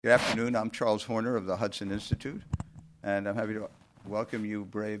Good afternoon. I'm Charles Horner of the Hudson Institute, and I'm happy to welcome you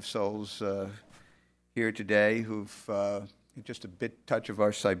brave souls here today who've just a bit touch of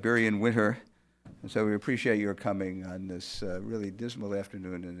our Siberian winter. And so we appreciate your coming on this really dismal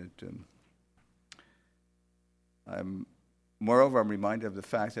afternoon. And moreover, I'm reminded of the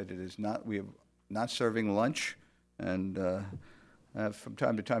fact that we are not serving lunch, and from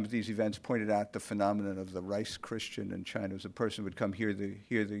time to time at these events pointed out the phenomenon of the rice Christian in China. As a person would come hear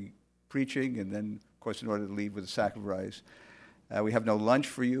the preaching, and then, of course, in order to leave with a sack of rice. We have no lunch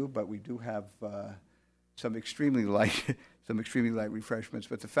for you, but we do have some extremely light refreshments.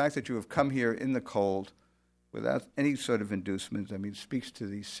 But the fact that you have come here in the cold without any sort of inducement, speaks to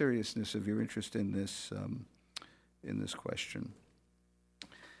the seriousness of your interest in this question.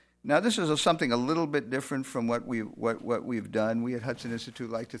 Now, this is something a little bit different from what we've done. We at Hudson Institute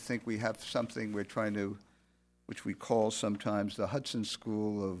like to think we have something we're trying to, which we call sometimes the Hudson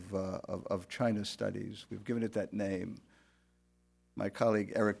School of China Studies. We've given it that name. My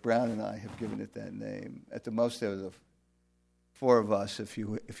colleague Eric Brown and I have given it that name. At the most, there are four of us, if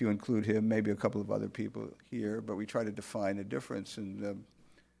you include him, maybe a couple of other people here. But we try to define a difference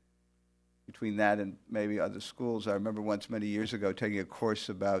between that and maybe other schools. I remember once many years ago taking a course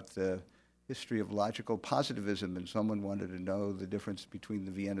about the history of logical positivism, and someone wanted to know the difference between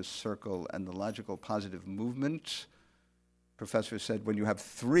the Vienna Circle and the logical positive movement. The professor said, when you have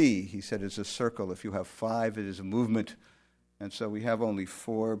three, he said, it's a circle. If you have five, it is a movement. And so we have only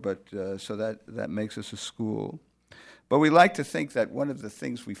four, but so that makes us a school. But we like to think that one of the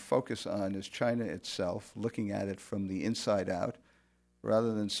things we focus on is China itself, looking at it from the inside out,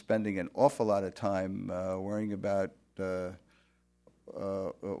 rather than spending an awful lot of time worrying about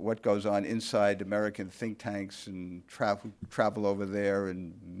what goes on inside American think tanks and travel over there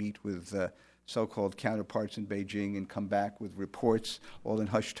and meet with so-called counterparts in Beijing and come back with reports, all in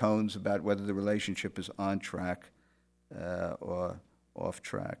hushed tones, about whether the relationship is on track or off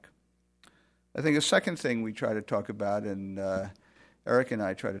track. I think a second thing we try to talk about, and Eric and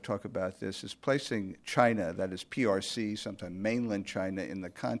I try to talk about this, is placing China, that is PRC, sometimes mainland China, in the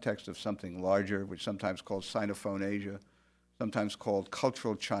context of something larger, which is sometimes called Sinophone Asia, sometimes called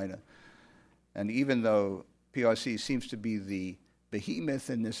cultural China. And even though PRC seems to be the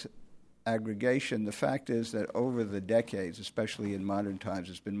behemoth in this aggregation, the fact is that over the decades, especially in modern times,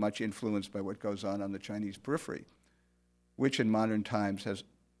 it's been much influenced by what goes on the Chinese periphery, which in modern times has,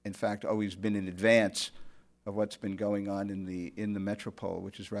 in fact, always been in advance of what's been going on in the metropole,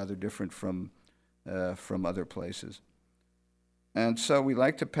 which is rather different from other places. And so we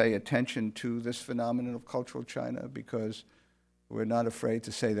like to pay attention to this phenomenon of cultural China because we're not afraid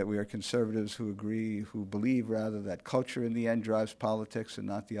to say that we are conservatives who believe rather that culture in the end drives politics and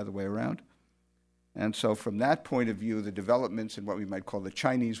not the other way around. And so from that point of view, the developments in what we might call the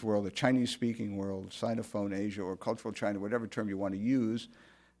Chinese world, the Chinese-speaking world, Sinophone Asia, or cultural China, whatever term you want to use,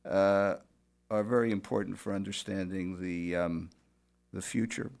 are very important for understanding the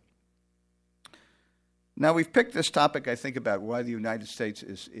future. Now, we've picked this topic, I think, about why the United States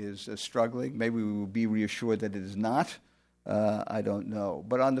is struggling. Maybe we will be reassured that it is not. I don't know.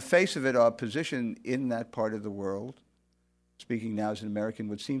 But on the face of it, our position in that part of the world, speaking now as an American,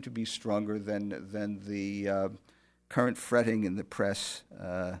 would seem to be stronger than the current fretting in the press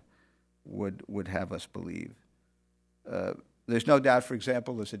would have us believe. There's no doubt, for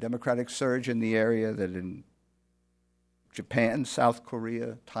example, there's a democratic surge in the area, that in Japan, South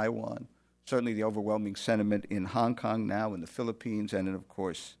Korea, Taiwan, certainly the overwhelming sentiment in Hong Kong now, in the Philippines, and in, of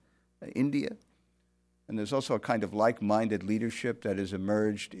course, India. And there's also a kind of like-minded leadership that has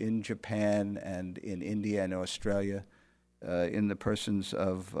emerged in Japan and in India and Australia in the persons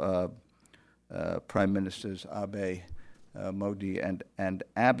of Prime Ministers Abe, Modi, and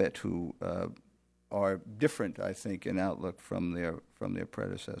Abbott, who are different, I think, in outlook from their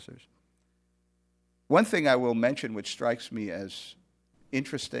predecessors. One thing I will mention, which strikes me as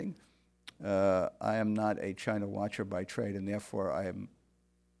interesting, I am not a China watcher by trade, and therefore I am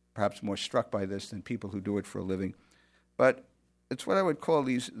perhaps more struck by this than people who do it for a living. But it's what I would call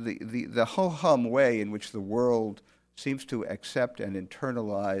the ho-hum way in which the world seems to accept and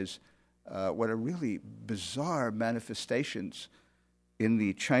internalize what are really bizarre manifestations in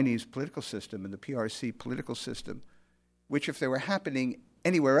the Chinese political system and the PRC political system, which if they were happening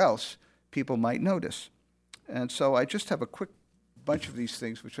anywhere else, people might notice. And so I just have a quick bunch of these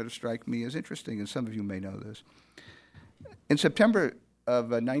things which sort of strike me as interesting, and some of you may know this. In September of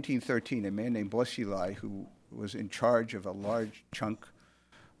 1913, a man named Bo Xilai, who was in charge of a large chunk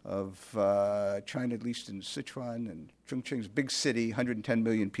of China, at least in Sichuan and Chongqing's big city, 110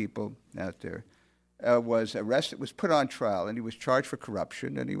 million people out there, was arrested, was put on trial, and he was charged for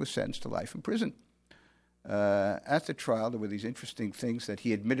corruption, and he was sentenced to life in prison. At the trial, there were these interesting things that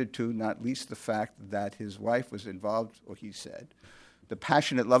he admitted to, not least the fact that his wife was involved, or he said, the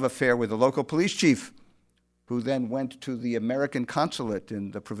passionate love affair with the local police chief, who then went to the American consulate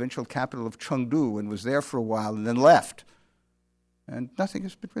in the provincial capital of Chengdu and was there for a while and then left. And nothing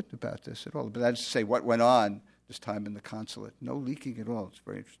has been written about this at all. But that's to say what went on this time in the consulate. No leaking at all. It's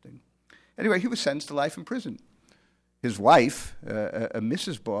very interesting. Anyway, he was sentenced to life in prison. His wife,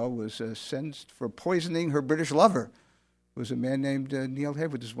 Mrs. Baugh, was sentenced for poisoning her British lover, who was a man named Neil Hay,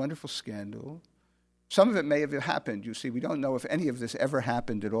 with this wonderful scandal. Some of it may have happened. You see, we don't know if any of this ever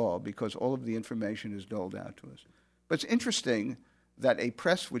happened at all because all of the information is doled out to us. But it's interesting that a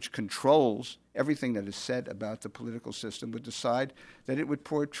press which controls everything that is said about the political system would decide that it would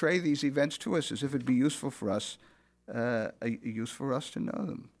portray these events to us as if it'd be useful for us to know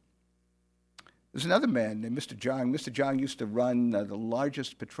them. There's another man named Mr. Zhang. Mr. Zhang used to run the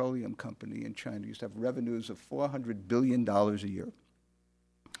largest petroleum company in China. He used to have revenues of $400 billion a year.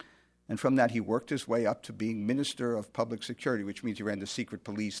 And from that, he worked his way up to being Minister of Public Security, which means he ran the secret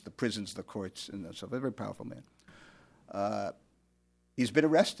police, the prisons, the courts, and so a very powerful man. He's been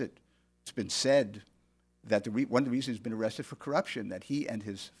arrested. It's been said that one of the reasons he's been arrested for corruption, that he and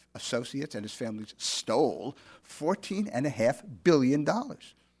his associates and his families stole $14.5 billion.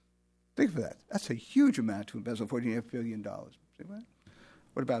 Think of that. That's a huge amount to embezzle, $14.5 billion.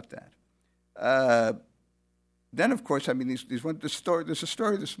 What about that? Then, of course, I mean, there's a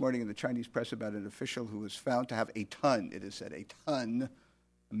story this morning in the Chinese press about an official who was found to have a ton, it is said, one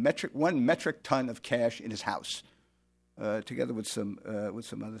metric ton of cash in his house, together with some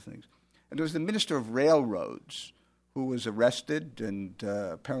other things. And there was the Minister of Railroads who was arrested and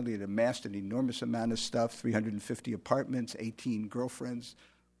apparently had amassed an enormous amount of stuff, 350 apartments, 18 girlfriends,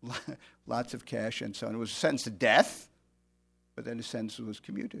 lots of cash, and so on. It was sentenced to death, but then his sentence was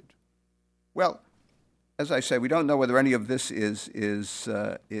commuted. Well, as I say, we don't know whether any of this is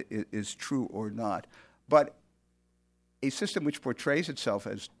true or not. But a system which portrays itself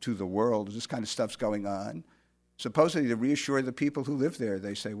as to the world, this kind of stuff's going on, supposedly to reassure the people who live there,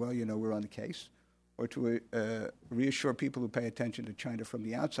 they say, well, we're on the case, or to reassure people who pay attention to China from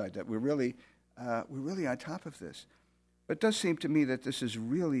the outside that we're really on top of this. But it does seem to me that this is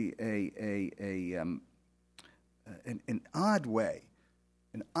really an odd way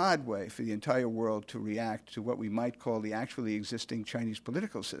for the entire world to react to what we might call the actually existing Chinese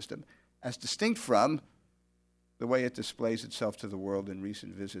political system, as distinct from the way it displays itself to the world in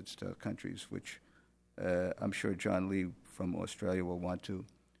recent visits to countries, which I'm sure John Lee from Australia will want to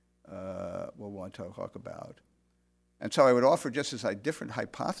talk about. And so I would offer just as a different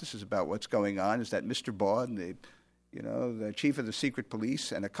hypothesis about what's going on is that Mr. Baugh, the chief of the secret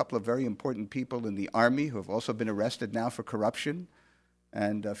police, and a couple of very important people in the army who have also been arrested now for corruption,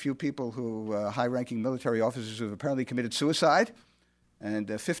 and a few people high-ranking military officers who have apparently committed suicide, and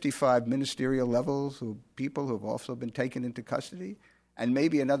 55 ministerial levels people who have also been taken into custody, and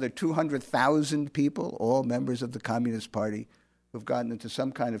maybe another 200,000 people, all members of the Communist Party, who've gotten into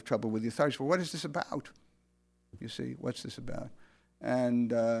some kind of trouble with the authorities. Well, what is this about? You see, what's this about?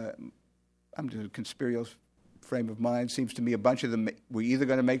 And I'm just a conspiratorial frame of mind. Seems to me a bunch of them were either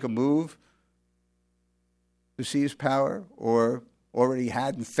going to make a move to seize power or already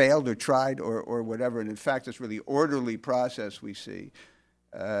had and failed or tried or whatever. And in fact, this really orderly process we see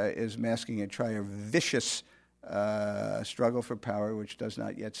is masking a vicious struggle for power, which does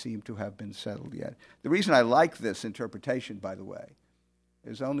not yet seem to have been settled yet. The reason I like this interpretation, by the way,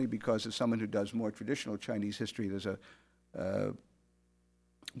 is only because as someone who does more traditional Chinese history, there's a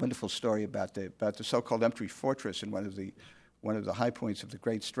wonderful story about the so-called empty fortress, and one of the high points of the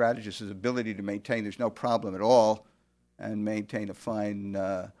great strategist, his ability to maintain there's no problem at all and maintain a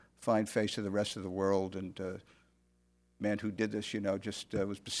fine face to the rest of the world. And man who did this, just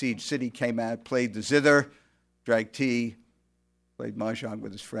was besieged city, came out, played the zither, drank tea, played mahjong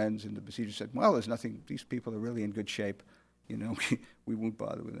with his friends, and the besiegers said, well, there's nothing, these people are really in good shape, we won't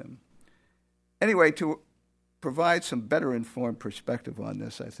bother with them. Anyway, to provide some better informed perspective on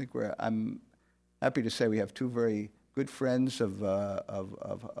this, I think I'm happy to say we have two very good friends of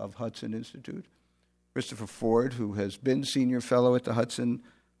Hudson Institute. Christopher Ford, who has been senior fellow at the Hudson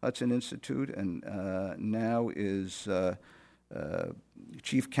Institute and now is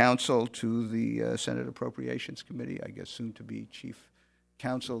chief counsel to the Senate Appropriations Committee, I guess soon to be chief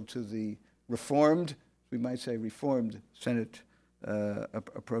counsel to the reformed Senate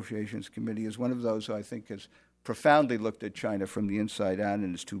Appropriations Committee, is one of those who I think has profoundly looked at China from the inside out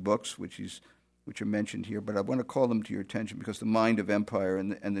in his two books, which he's which are mentioned here, but I want to call them to your attention because The Mind of Empire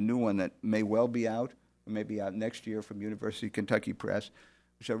and the new one that may well be out, or may be out next year from University of Kentucky Press,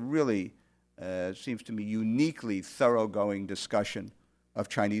 which are really, seems to me, uniquely thoroughgoing discussion of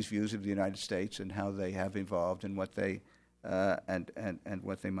Chinese views of the United States and how they have evolved and what they and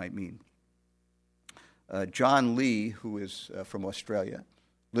what they might mean. John Lee, who is from Australia,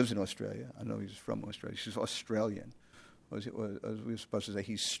 lives in Australia. I know he's from Australia. He's Australian. We were supposed to say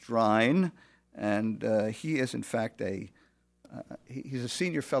he's Strine, and he is in fact he's a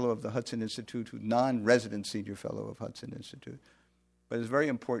senior fellow of the Hudson Institute, non-resident senior fellow of Hudson Institute, but is a very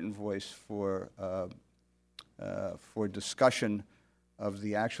important voice for discussion of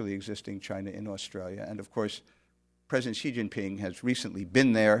the actually existing China in Australia. And of course, President Xi Jinping has recently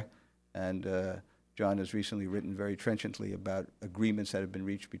been there, and John has recently written very trenchantly about agreements that have been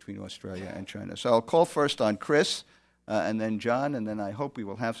reached between Australia and China. So I'll call first on Chris, and then John, and then I hope we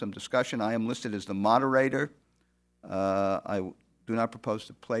will have some discussion. I am listed as the moderator. I do not propose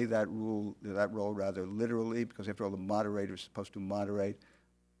to play that role rather literally, because after all, the moderator is supposed to moderate.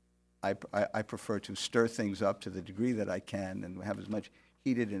 I prefer to stir things up to the degree that I can and have as much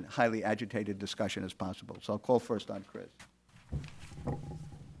heated and highly agitated discussion as possible. So I'll call first on Chris.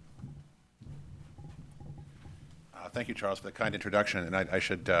 Thank you, Charles, for the kind introduction. And I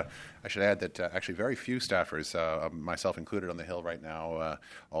should add that actually very few staffers, myself included on the Hill right now,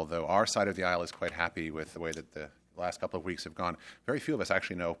 although our side of the aisle is quite happy with the way that the last couple of weeks have gone, very few of us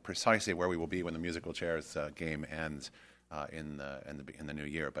actually know precisely where we will be when the musical chairs game ends in the new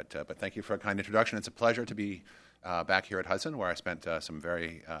year. But thank you for a kind introduction. It's a pleasure to be back here at Hudson, where I spent some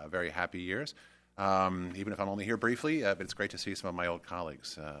very happy years, even if I'm only here briefly. But it's great to see some of my old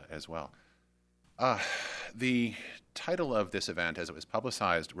colleagues as well. The title of this event, as it was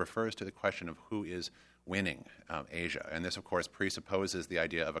publicized, refers to the question of who is winning Asia. And this, of course, presupposes the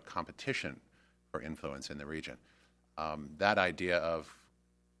idea of a competition for influence in the region. That idea of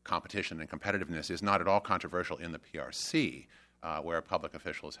competition and competitiveness is not at all controversial in the PRC, where public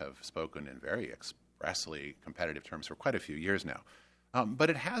officials have spoken in very expressly competitive terms for quite a few years now. But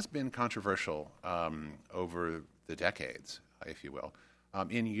it has been controversial over the decades, if you will,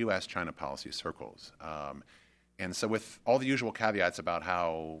 in U.S.-China policy circles. And so with all the usual caveats about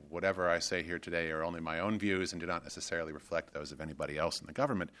how whatever I say here today are only my own views and do not necessarily reflect those of anybody else in the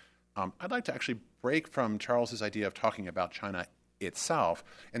government, I'd like to actually break from Charles's idea of talking about China itself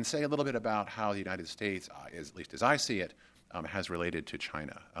and say a little bit about how the United States, at least as I see it, has related to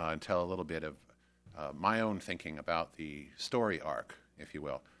China, and tell a little bit of my own thinking about the story arc, if you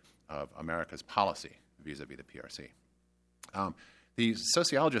will, of America's policy vis-a-vis the PRC. The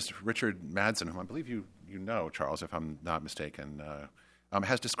sociologist Richard Madsen, whom I believe you know, Charles, if I'm not mistaken,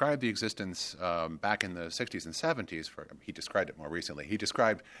 has described the existence back in the 60s and 70s. He described it more recently. He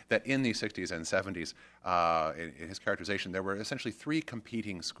described that in the 60s and 70s, in his characterization, there were essentially three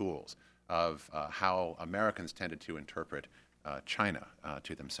competing schools of how Americans tended to interpret China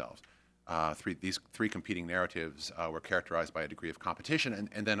to themselves. These three competing narratives were characterized by a degree of competition,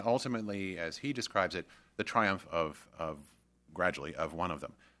 and then ultimately, as he describes it, the triumph gradually of one of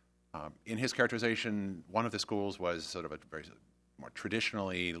them. In his characterization, one of the schools was sort of a very more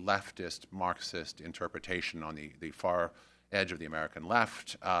traditionally leftist, Marxist interpretation on the far edge of the American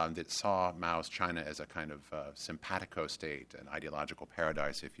left that saw Mao's China as a kind of simpatico state, an ideological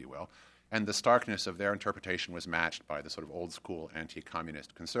paradise, if you will. And the starkness of their interpretation was matched by the sort of old-school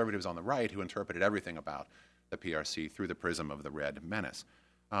anti-communist conservatives on the right who interpreted everything about the PRC through the prism of the Red Menace.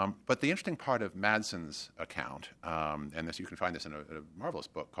 But the interesting part of Madsen's account, and you can find this in a marvelous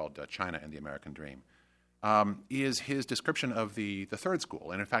book called China and the American Dream, is his description of the third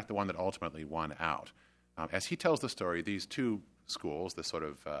school, and in fact the one that ultimately won out. As he tells the story, these two schools, the sort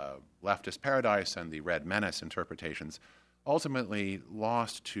of leftist paradise and the Red Menace interpretations, ultimately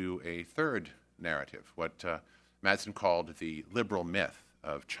lost to a third narrative, what Madsen called the liberal myth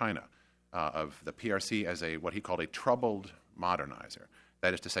of China, of the PRC as what he called a troubled modernizer.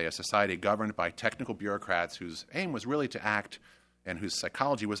 That is to say, a society governed by technical bureaucrats whose aim was really to act and whose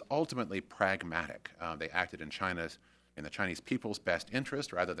psychology was ultimately pragmatic. They acted in the Chinese people's best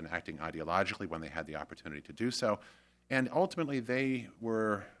interest rather than acting ideologically when they had the opportunity to do so. And ultimately, they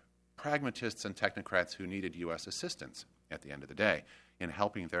were pragmatists and technocrats who needed U.S. assistance at the end of the day in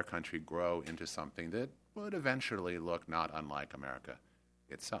helping their country grow into something that would eventually look not unlike America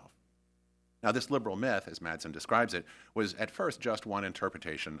itself. Now, this liberal myth, as Madsen describes it, was at first just one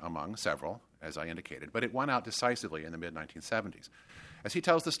interpretation among several, as I indicated, but it won out decisively in the mid-1970s. As he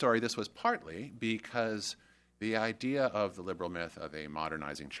tells the story, this was partly because the idea of the liberal myth of a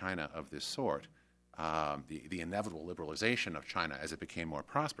modernizing China of this sort, the inevitable liberalization of China as it became more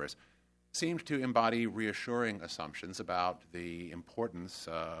prosperous, seemed to embody reassuring assumptions about the importance,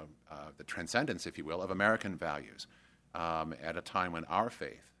 the transcendence, if you will, of American values at a time when our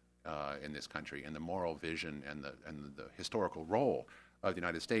faith in this country and the moral vision and the historical role of the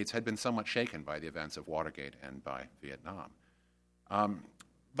United States had been somewhat shaken by the events of Watergate and by Vietnam.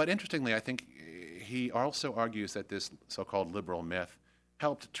 But interestingly, I think he also argues that this so-called liberal myth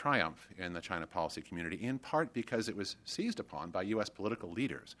helped triumph in the China policy community, in part because it was seized upon by U.S. political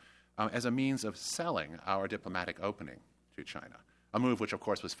leaders as a means of selling our diplomatic opening to China, a move which, of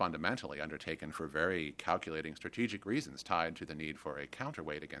course, was fundamentally undertaken for very calculating strategic reasons tied to the need for a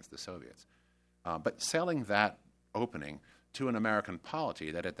counterweight against the Soviets. But selling that opening to an American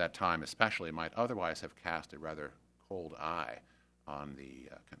polity that at that time especially might otherwise have cast a rather cold eye on the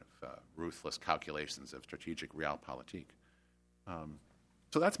ruthless calculations of strategic realpolitik.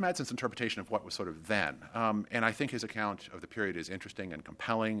 So that's Madsen's interpretation of what was sort of then. And I think his account of the period is interesting and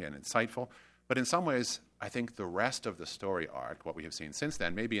compelling and insightful. But in some ways, I think the rest of the story arc, what we have seen since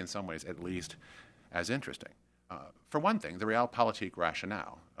then, may be in some ways at least as interesting. For one thing, the realpolitik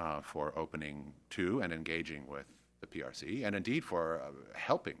rationale for opening to and engaging with the PRC, and indeed for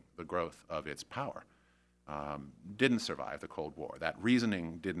helping the growth of its power, didn't survive the Cold War. That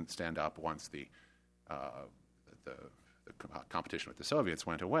reasoning didn't stand up once the competition with the Soviets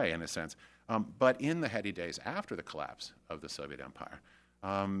went away, in a sense. But in the heady days after the collapse of the Soviet Empire,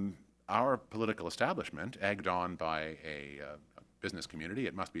 our political establishment, egged on by a business community,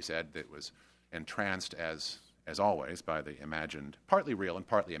 it must be said, that was entranced, as always, by the imagined, partly real and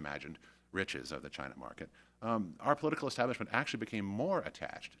partly imagined, riches of the China market, our political establishment actually became more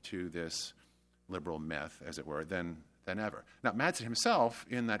attached to this liberal myth, as it were, than ever. Now, Madsen himself,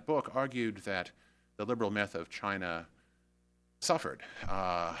 in that book, argued that the liberal myth of China suffered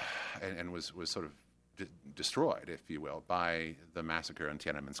and was sort of destroyed, if you will, by the massacre in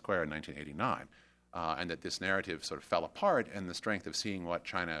Tiananmen Square in 1989, and that this narrative sort of fell apart in the strength of seeing what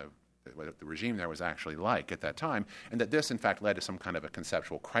the regime there was actually like at that time, and that this, in fact, led to some kind of a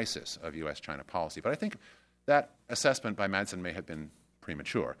conceptual crisis of U.S.-China policy. But I think that assessment by Madsen may have been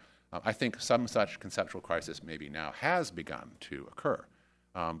premature. I think some such conceptual crisis maybe now has begun to occur.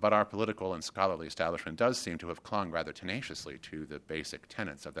 But our political and scholarly establishment does seem to have clung rather tenaciously to the basic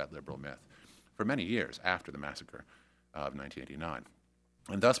tenets of that liberal myth for many years after the massacre of 1989.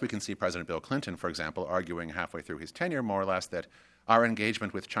 And thus we can see President Bill Clinton, for example, arguing halfway through his tenure, more or less, that our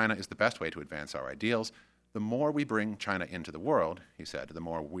engagement with China is the best way to advance our ideals. The more we bring China into the world, he said, the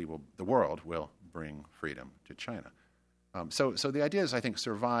more the world will bring freedom to China. So the ideas, I think,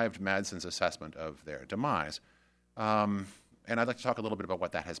 survived Madsen's assessment of their demise. And I'd like to talk a little bit about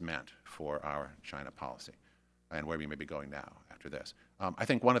what that has meant for our China policy and where we may be going now after this. I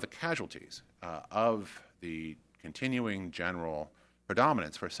think one of the casualties of the continuing general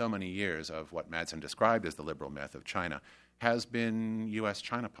predominance for so many years of what Madsen described as the liberal myth of China has been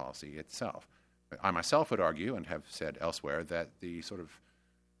U.S.-China policy itself. I myself would argue, and have said elsewhere, that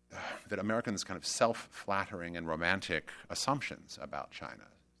that Americans' kind of self-flattering and romantic assumptions about China,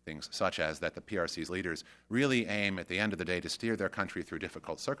 things such as that the PRC's leaders really aim at the end of the day to steer their country through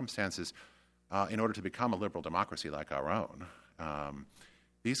difficult circumstances in order to become a liberal democracy like our own.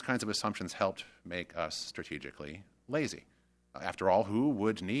 These kinds of assumptions helped make us strategically lazy. After all, who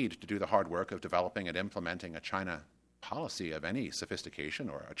would need to do the hard work of developing and implementing a China policy of any sophistication,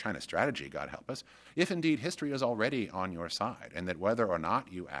 or a China strategy, God help us, if indeed history is already on your side, and that whether or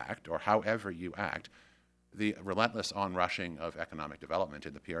not you act, or however you act, the relentless onrushing of economic development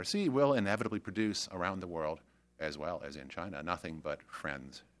in the PRC will inevitably produce around the world, as well as in China, nothing but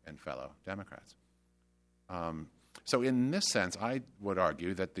friends and fellow Democrats. So in this sense, I would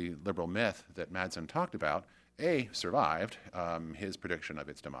argue that the liberal myth that Madsen talked about, A, survived his prediction of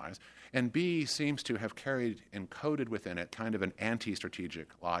its demise, and B, seems to have carried encoded within it kind of an anti-strategic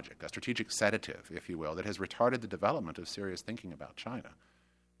logic, a strategic sedative, if you will, that has retarded the development of serious thinking about China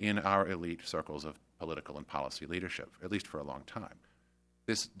in our elite circles of political and policy leadership, at least for a long time.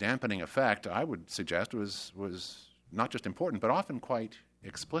 This dampening effect, I would suggest, was not just important, but often quite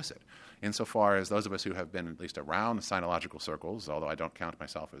explicit, insofar as those of us who have been at least around sinological circles, although I don't count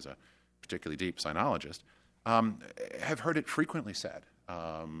myself as a particularly deep sinologist, have heard it frequently said,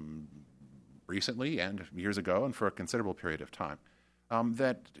 recently and years ago and for a considerable period of time,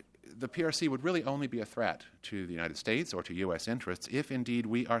 that the PRC would really only be a threat to the United States or to U.S. interests if indeed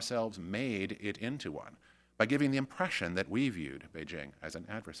we ourselves made it into one, by giving the impression that we viewed Beijing as an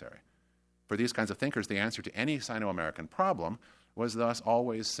adversary. For these kinds of thinkers, the answer to any Sino-American problem was thus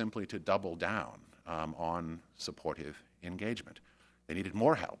always simply to double down on supportive engagement. They needed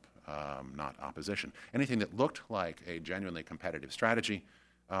more help, not opposition. Anything that looked like a genuinely competitive strategy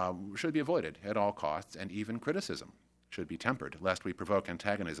should be avoided at all costs, and even criticism should be tempered, lest we provoke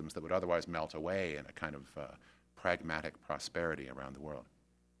antagonisms that would otherwise melt away in a kind of pragmatic prosperity around the world.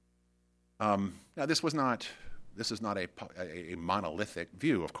 Now, this is not a monolithic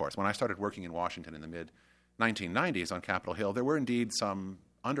view, of course. When I started working in Washington in the mid-1990s on Capitol Hill, there were indeed some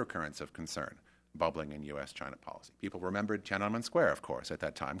undercurrents of concern bubbling in U.S.-China policy. People remembered Tiananmen Square, of course, at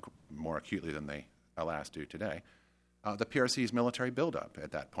that time, more acutely than they, alas, do today. The PRC's military buildup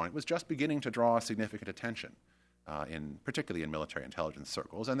at that point was just beginning to draw significant attention, particularly in military intelligence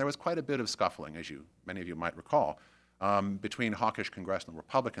circles, and there was quite a bit of scuffling, as many of you might recall, between hawkish congressional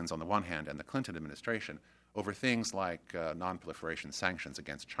Republicans on the one hand and the Clinton administration over things like non-proliferation sanctions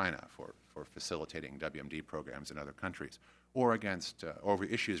against China for facilitating WMD programs in other countries, or over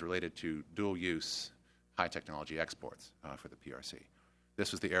issues related to dual-use high-technology exports for the PRC.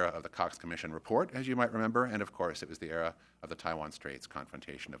 This was the era of the Cox Commission report, as you might remember, and of course it was the era of the Taiwan Straits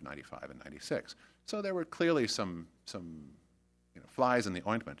confrontation of 95 and 96. So there were clearly some flies in the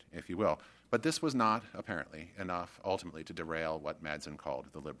ointment, if you will. But this was not, apparently, enough ultimately to derail what Madsen called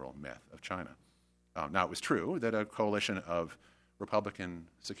the liberal myth of China. Now, it was true that a coalition of Republican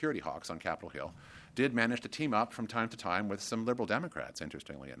security hawks on Capitol Hill did manage to team up from time to time with some liberal Democrats,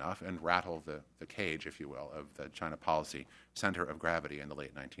 interestingly enough, and rattle the cage, if you will, of the China policy center of gravity in the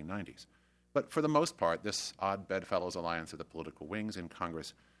late 1990s. But for the most part, this odd bedfellows alliance of the political wings in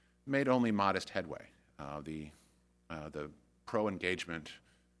Congress made only modest headway. The pro-engagement,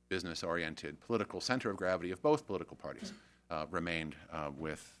 business-oriented political center of gravity of both political parties remained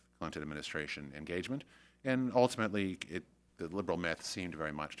with Clinton administration engagement, and ultimately the liberal myth seemed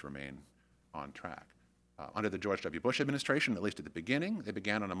very much to remain on track. Under the George W. Bush administration, at least at the beginning, they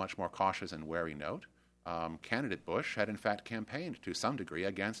began on a much more cautious and wary note. Candidate Bush had in fact campaigned to some degree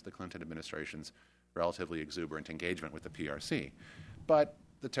against the Clinton administration's relatively exuberant engagement with the PRC. But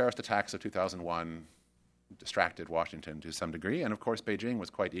the terrorist attacks of 2001 distracted Washington to some degree, and of course Beijing was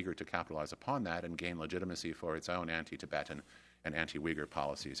quite eager to capitalize upon that and gain legitimacy for its own anti-Tibetan and anti-Uyghur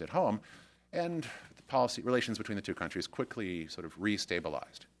policies at home. And the policy relations between the two countries quickly sort of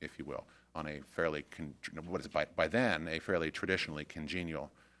restabilized, if you will, on a fairly, by then, a fairly traditionally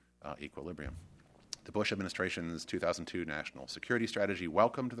congenial equilibrium. The Bush administration's 2002 national security strategy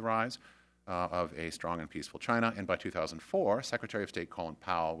welcomed the rise of a strong and peaceful China, and by 2004, Secretary of State Colin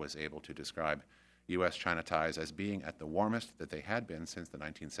Powell was able to describe U.S.-China ties as being at the warmest that they had been since the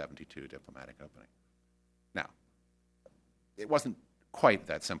 1972 diplomatic opening. Now, it wasn't quite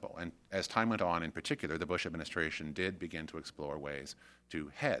that simple, and as time went on, in particular, the Bush administration did begin to explore ways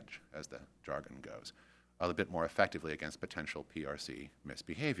to hedge, as the jargon goes, a bit more effectively against potential PRC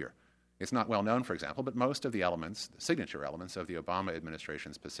misbehavior. It's not well known, for example, but most of the elements, the signature elements of the Obama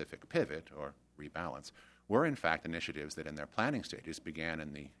administration's Pacific pivot, or rebalance, were in fact initiatives that in their planning stages began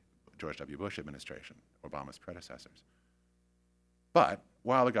in the George W. Bush administration, Obama's predecessors. But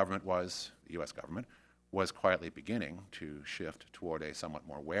while the U.S. government, was quietly beginning to shift toward a somewhat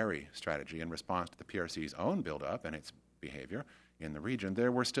more wary strategy in response to the PRC's own buildup and its behavior in the region,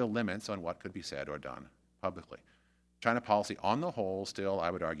 there were still limits on what could be said or done publicly. China policy on the whole still, I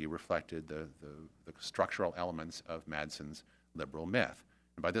would argue, reflected the structural elements of Madsen's liberal myth.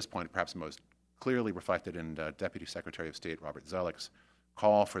 And by this point, perhaps most clearly reflected in Deputy Secretary of State Robert Zoellick's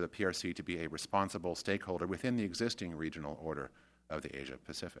call for the PRC to be a responsible stakeholder within the existing regional order of the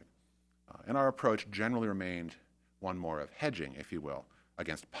Asia-Pacific. And our approach generally remained one more of hedging, if you will,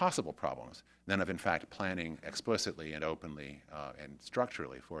 against possible problems than of, in fact, planning explicitly and openly and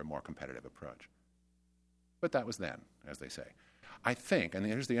structurally for a more competitive approach. But that was then, as they say. I think, and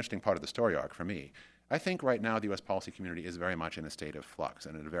here's the interesting part of the story arc for me, I think right now the U.S. policy community is very much in a state of flux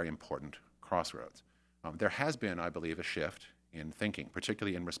and at a very important crossroads. There has been, I believe, a shift in thinking,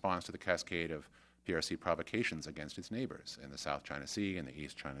 particularly in response to the cascade of PRC provocations against its neighbors in the South China Sea and the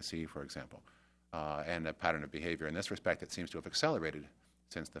East China Sea, for example, and a pattern of behavior in this respect that seems to have accelerated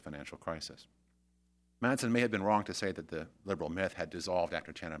since the financial crisis. Madsen may have been wrong to say that the liberal myth had dissolved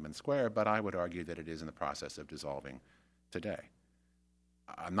after Tiananmen Square, but I would argue that it is in the process of dissolving today.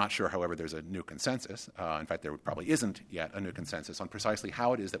 I'm not sure, however, there's a new consensus. In fact, there probably isn't yet a new consensus on precisely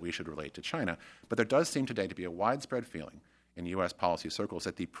how it is that we should relate to China, but there does seem today to be a widespread feeling in U.S. policy circles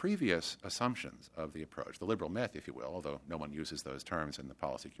that the previous assumptions of the approach, the liberal myth, if you will, although no one uses those terms in the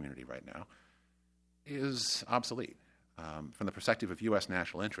policy community right now, is obsolete. From the perspective of U.S.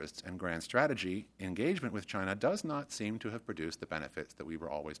 national interests and grand strategy, engagement with China does not seem to have produced the benefits that we were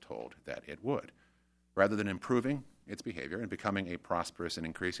always told that it would. Rather than improving its behavior and becoming a prosperous and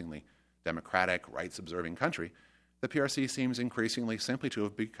increasingly democratic, rights-observing country, the PRC seems increasingly simply to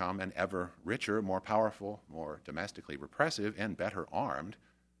have become an ever richer, more powerful, more domestically repressive, and better armed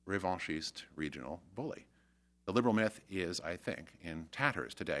revanchist regional bully. The liberal myth is, I think, in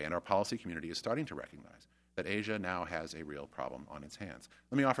tatters today, and our policy community is starting to recognize that Asia now has a real problem on its hands.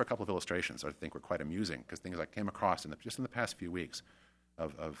 Let me offer a couple of illustrations that I think were quite amusing, because things I came across just in the past few weeks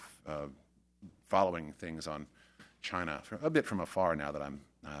of following things on China a bit from afar now that I'm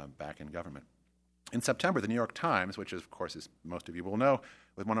back in government. In September, the New York Times, which is, of course, as most of you will know,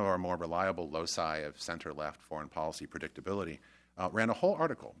 with one of our more reliable loci of center-left foreign policy predictability, ran a whole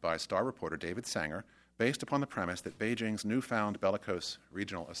article by star reporter David Sanger based upon the premise that Beijing's newfound bellicose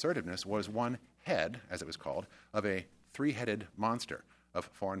regional assertiveness was one head, as it was called, of a three-headed monster of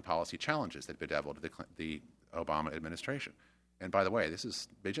foreign policy challenges that bedeviled the Obama administration. And by the way,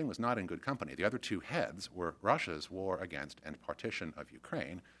 Beijing was not in good company. The other two heads were Russia's war against and partition of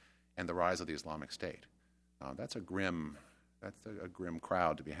Ukraine and the rise of the Islamic State. That's a grim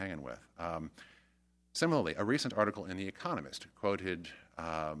crowd to be hanging with. Similarly, a recent article in The Economist quoted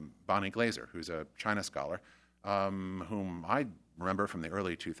Bonnie Glaser, who's a China scholar, whom I remember from the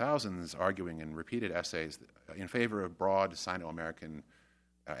early 2000s arguing in repeated essays in favor of broad Sino-American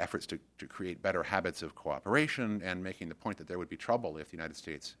efforts to create better habits of cooperation, and making the point that there would be trouble if the United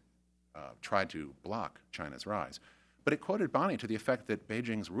States tried to block China's rise. But it quoted Bonnie to the effect that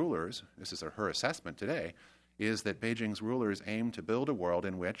Beijing's rulers, this is her assessment today, is that Beijing's rulers aim to build a world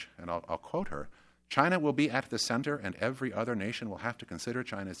in which, and I'll quote her, China will be at the center and every other nation will have to consider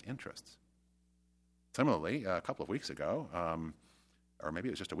China's interests. Similarly, a couple of weeks ago, or maybe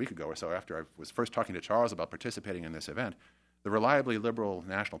it was just a week ago or so after I was first talking to Charles about participating in this event, the reliably liberal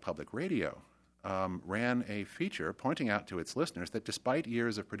National Public Radio ran a feature pointing out to its listeners that despite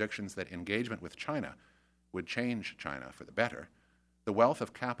years of predictions that engagement with China would change China for the better, the wealth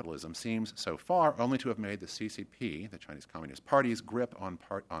of capitalism seems so far only to have made the CCP, the Chinese Communist Party's grip on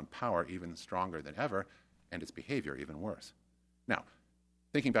power even stronger than ever, and its behavior even worse. Now,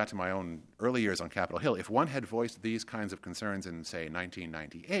 thinking back to my own early years on Capitol Hill, if one had voiced these kinds of concerns in, say,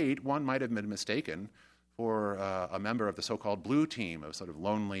 1998, one might have been mistaken for a member of the so-called blue team of sort of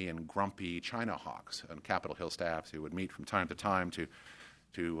lonely and grumpy China hawks on Capitol Hill staffs who would meet from time to time to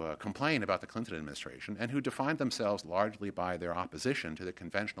complain about the Clinton administration, and who defined themselves largely by their opposition to the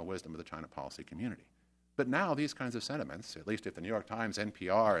conventional wisdom of the China policy community. But now these kinds of sentiments, at least if the New York Times,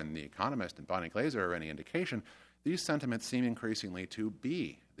 NPR, and The Economist and Bonnie Glaser are any indication, these sentiments seem increasingly to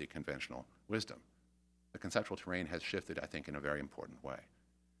be the conventional wisdom. The conceptual terrain has shifted, I think, in a very important way.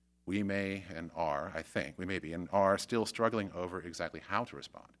 We may and are, I think, we may be and are still struggling over exactly how to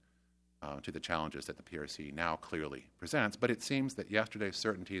respond to the challenges that the PRC now clearly presents, but it seems that yesterday's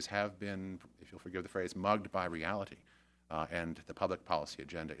certainties have been, if you'll forgive the phrase, mugged by reality, and the public policy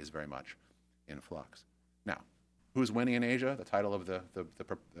agenda is very much in flux. Now, who's winning in Asia? The title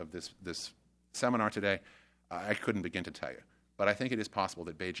of this seminar today, I couldn't begin to tell you, but I think it is possible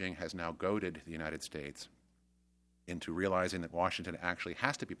that Beijing has now goaded the United States into realizing that Washington actually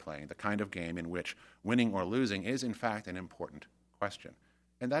has to be playing the kind of game in which winning or losing is in fact an important question.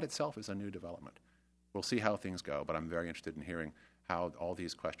 And that itself is a new development. We'll see how things go, but I'm very interested in hearing how all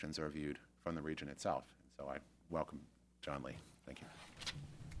these questions are viewed from the region itself. So I welcome John Lee. Thank you.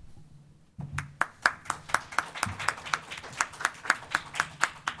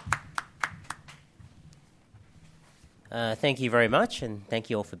 Thank you very much, and thank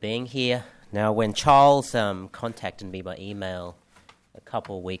you all for being here. Now, when Charles contacted me by email a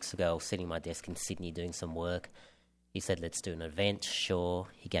couple of weeks ago, sitting at my desk in Sydney doing some work, he said, let's do an event, sure.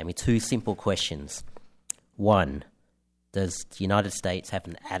 He gave me two simple questions. One, does the United States have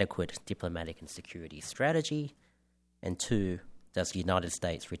an adequate diplomatic and security strategy? And two, does the United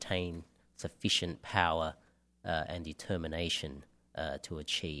States retain sufficient power and determination to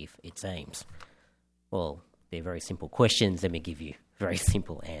achieve its aims? Well, they're very simple questions. Let me give you very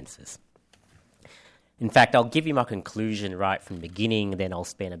simple answers. In fact, I'll give you my conclusion right from the beginning, then I'll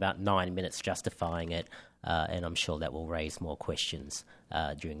spend about 9 minutes justifying it, and I'm sure that will raise more questions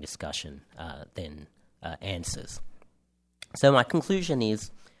during discussion than answers. So my conclusion is,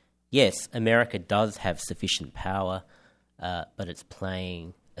 yes, America does have sufficient power, but it's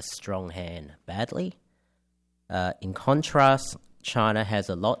playing a strong hand badly. In contrast, China has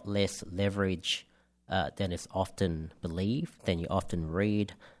a lot less leverage than is often believed, than you often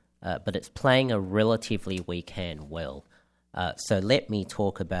read, but it's playing a relatively weak hand well. So let me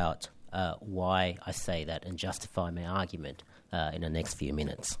talk about why I say that and justify my argument in the next few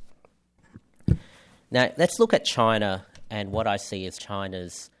minutes. Now, let's look at China and what I see as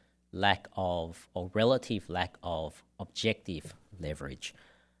China's lack of, or relative lack of, objective leverage.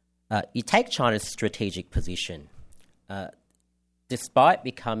 You take China's strategic position. Despite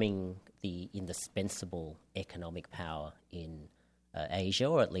becoming the indispensable economic power in Asia,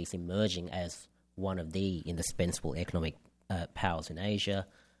 or at least emerging as one of the indispensable economic powers in Asia.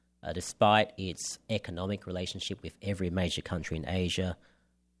 Despite its economic relationship with every major country in Asia,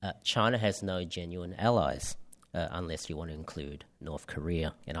 China has no genuine allies, unless you want to include North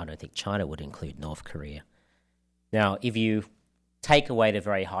Korea, and I don't think China would include North Korea. Now, if you take away the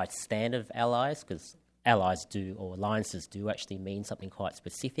very high standard of allies, because allies do, or alliances do actually mean something quite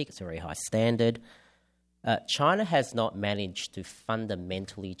specific, it's a very high standard, China has not managed to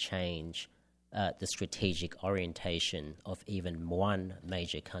fundamentally change the strategic orientation of even one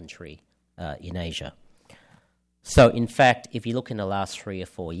major country in Asia. So, in fact, if you look in the last 3 or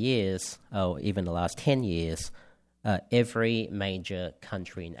 4 years, or even the last 10 years, every major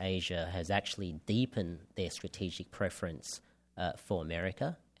country in Asia has actually deepened their strategic preference for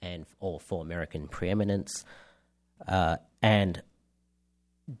America or for American preeminence. And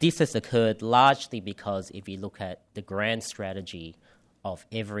this has occurred largely because if you look at the grand strategy of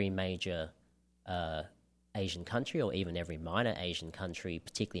every major Asian country, or even every minor Asian country,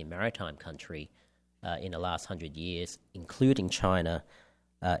 particularly a maritime country, in the last 100 years, including China,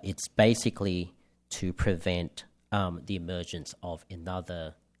 it's basically to prevent the emergence of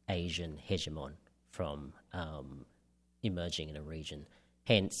another Asian hegemon from emerging in a region.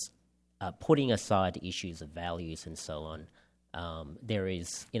 Hence, putting aside the issues of values and so on, there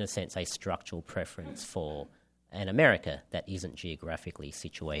is, in a sense, a structural preference for an America that isn't geographically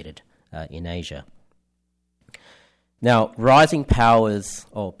situated in Asia. Now, rising powers,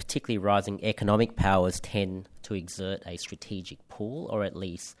 or particularly rising economic powers, tend to exert a strategic pull, or at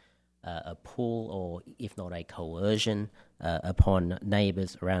least a pull, or if not a coercion, upon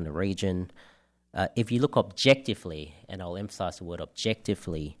neighbours around the region. If you look objectively, and I'll emphasise the word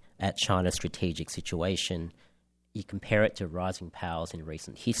objectively, at China's strategic situation, you compare it to rising powers in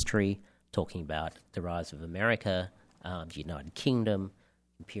recent history, talking about the rise of America, the United Kingdom,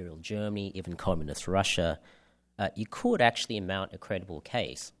 Imperial Germany, even Communist Russia, you could actually mount a credible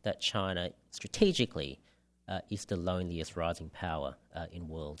case that China strategically is the loneliest rising power in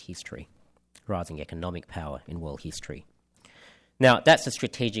world history, rising economic power in world history. Now, that's a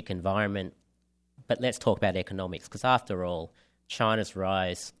strategic environment, but let's talk about economics, because after all, China's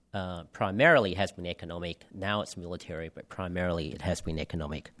rise primarily has been economic. Now it's military, but primarily it has been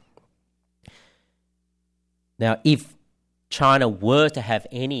economic. Now, if China were to have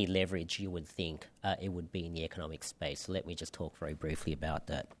any leverage, you would think it would be in the economic space. So let me just talk very briefly about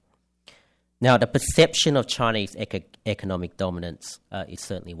that. Now, the perception of Chinese economic dominance is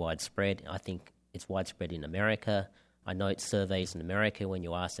certainly widespread. I think it's widespread in America. I note surveys in America when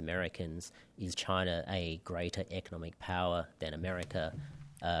you ask Americans, is China a greater economic power than America?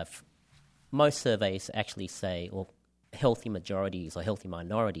 Most surveys actually say, or healthy majorities or healthy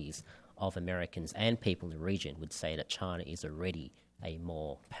minorities of Americans and people in the region would say that China is already a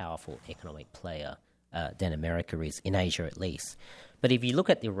more powerful economic player than America is, in Asia at least. But if you look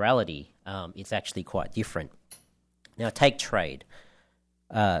at the reality, it's actually quite different. Now, take trade.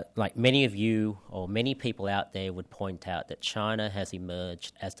 Like many of you or many people out there would point out that China has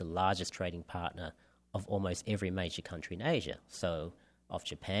emerged as the largest trading partner of almost every major country in Asia. So of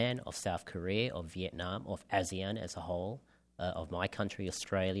Japan, of South Korea, of Vietnam, of ASEAN as a whole, of my country,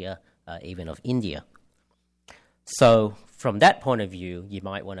 Australia, even of India. So from that point of view, you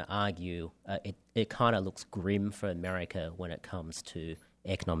might want to argue it kind of looks grim for America when it comes to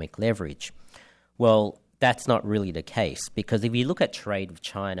economic leverage. Well, that's not really the case, because if you look at trade with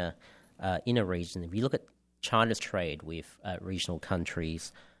China in a region, if you look at China's trade with regional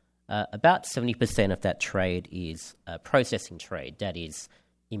countries, about 70% of that trade is processing trade, that is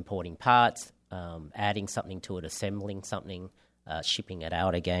importing parts, adding something to it, assembling something, shipping it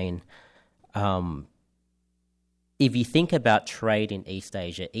out again. If you think about trade in East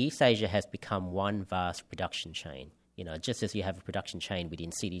Asia has become one vast production chain. You know, just as you have a production chain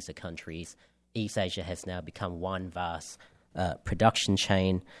within cities or countries, East Asia has now become one vast production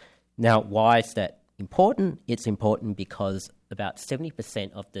chain. Now, why is that important? It's important because about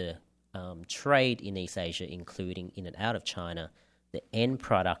 70% of the trade in East Asia, including in and out of China, the end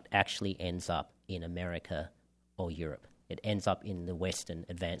product actually ends up in America or Europe. It ends up in the Western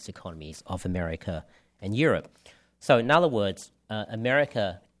advanced economies of America and Europe. So in other words,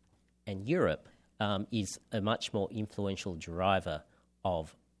 America and Europe is a much more influential driver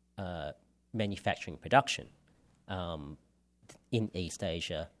of manufacturing production in East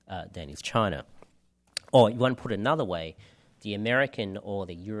Asia than is China. Or you want to put it another way, the American or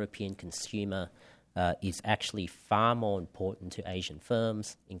the European consumer is actually far more important to Asian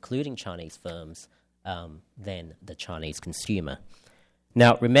firms, including Chinese firms, than the Chinese consumer.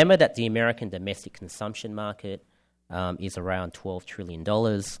 Now, remember that the American domestic consumption market is around $12 trillion.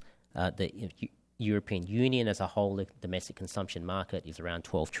 The European Union as a whole, the domestic consumption market, is around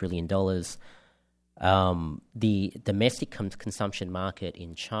 $12 trillion. The domestic consumption market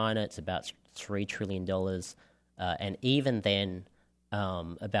in China, it's about $3 trillion. And even then,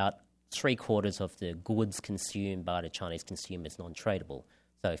 about 3/4 of the goods consumed by the Chinese consumer is non-tradable.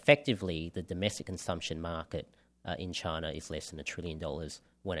 So effectively, the domestic consumption market in China is less than $1 trillion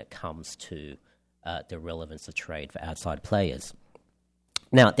when it comes to the relevance of trade for outside players.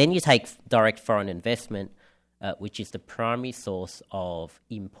 Now, then you take direct foreign investment, which is the primary source of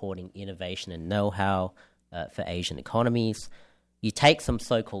importing innovation and know-how for Asian economies. You take some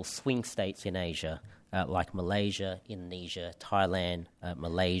so-called swing states in Asia, like Malaysia, Indonesia, Thailand,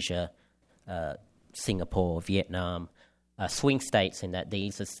 Malaysia, Singapore, Vietnam, swing states in that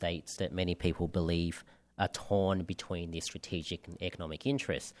these are states that many people believe are torn between their strategic and economic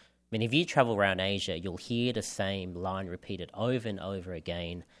interests. I mean, if you travel around Asia, you'll hear the same line repeated over and over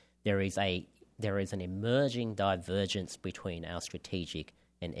again. There is an emerging divergence between our strategic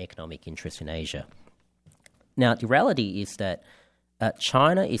and economic interests in Asia. Now, the reality is that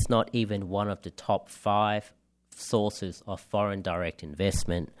China is not even one of the top 5 sources of foreign direct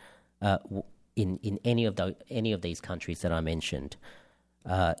investment in any of these countries that I mentioned.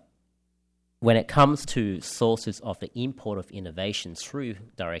 When it comes to sources of the import of innovation through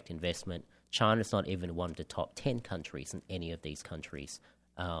direct investment, China is not even one of the top 10 countries in any of these countries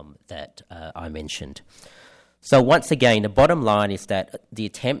that I mentioned. So once again, the bottom line is that the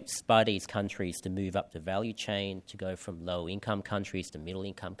attempts by these countries to move up the value chain, to go from low-income countries to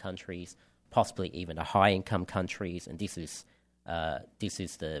middle-income countries, possibly even to high-income countries, and this is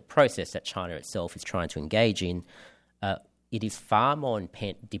the process that China itself is trying to engage in, it is far more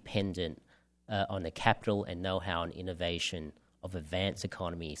dependent on the capital and know-how and innovation of advanced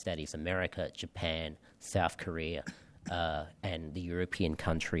economies, that is America, Japan, South Korea, and the European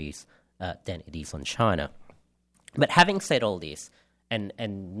countries, than it is on China. But having said all this, and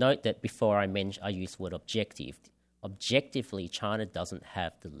note that before I used the word objective, objectively China doesn't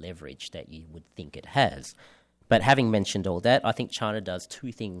have the leverage that you would think it has. But having mentioned all that, I think China does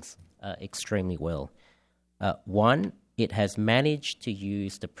 2 things extremely well. One, it has managed to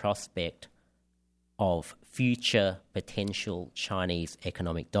use the prospect of future potential Chinese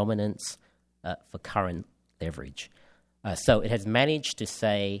economic dominance for current leverage. So it has managed to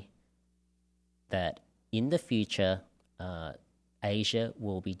say that in the future, Asia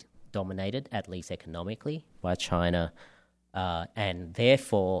will be dominated, at least economically, by China, and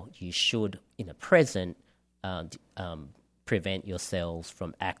therefore you should, in the present, prevent yourselves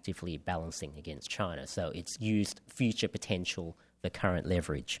from actively balancing against China. So it's used future potential for current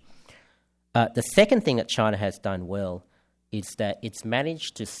leverage. The second thing that China has done well is that it's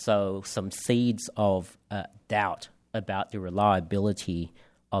managed to sow some seeds of doubt about the reliability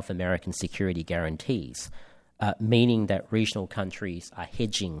of American security guarantees, meaning that regional countries are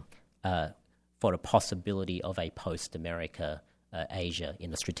hedging for the possibility of a post-America Asia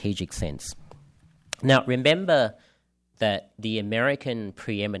in a strategic sense. Now, remember that the American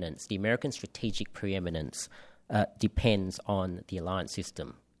preeminence, the American strategic preeminence, depends on the alliance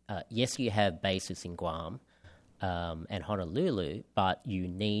system. Yes, you have bases in Guam and Honolulu, but you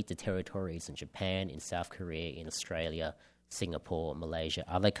need the territories in Japan, in South Korea, in Australia, Singapore, Malaysia,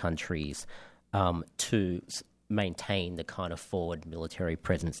 other countries to maintain the kind of forward military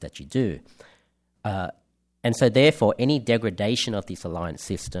presence that you do. And so therefore, any degradation of this alliance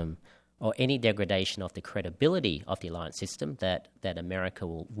system or any degradation of the credibility of the alliance system that America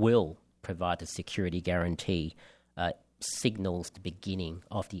will provide the security guarantee signals the beginning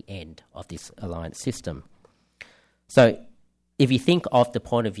of the end of this alliance system. So if you think of the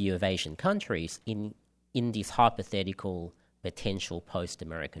point of view of Asian countries in this hypothetical potential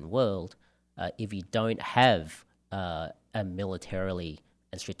post-American world, if you don't have a militarily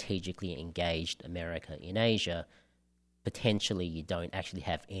and strategically engaged America in Asia, potentially you don't actually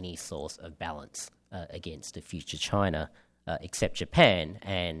have any source of balance against the future China, except Japan.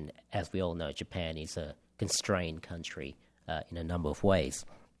 And as we all know, Japan is a constrained country in a number of ways.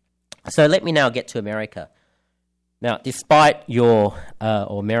 So let me now get to America. Now, despite or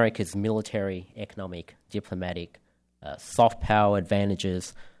America's military, economic, diplomatic, soft power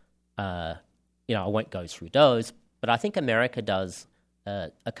advantages, I won't go through those, but I think America does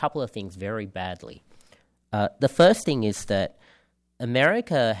a couple of things very badly. The first thing is that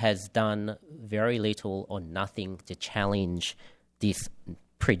America has done very little or nothing to challenge this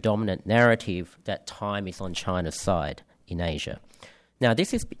predominant narrative that time is on China's side in Asia. Now,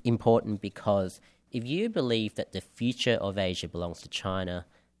 this is important because if you believe that the future of Asia belongs to China,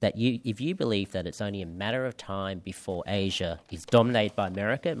 that if you believe that it's only a matter of time before Asia is dominated by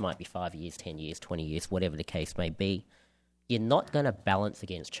America, it might be 5 years, 10 years, 20 years, whatever the case may be, you're not going to balance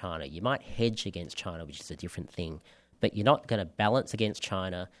against China. You might hedge against China, which is a different thing, but you're not going to balance against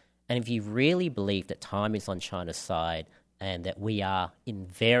China. And if you really believe that time is on China's side and that we are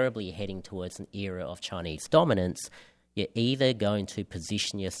invariably heading towards an era of Chinese dominance, you're either going to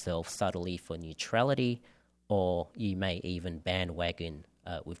position yourself subtly for neutrality, or you may even bandwagon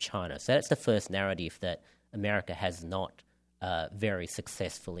with China. So that's the first narrative that America has not very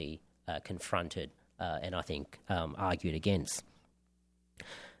successfully confronted and I think argued against.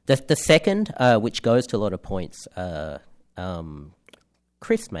 The second, which goes to a lot of points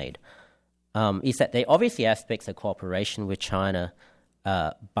Chris made, is that there are obviously aspects of cooperation with China,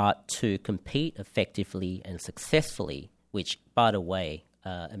 but to compete effectively and successfully, which, by the way,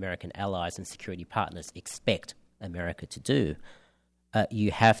 American allies and security partners expect America to do,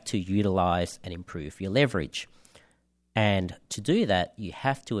 you have to utilize and improve your leverage. And to do that, you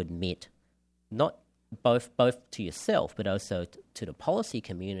have to admit, not both to yourself, but also to the policy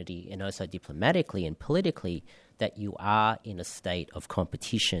community and also diplomatically and politically, that you are in a state of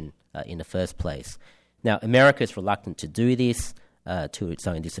competition in the first place. Now, America is reluctant to do this to its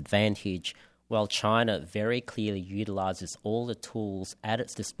own disadvantage, while China very clearly utilizes all the tools at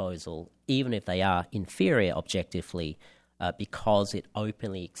its disposal, even if they are inferior objectively, because it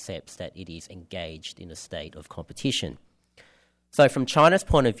openly accepts that it is engaged in a state of competition. So from China's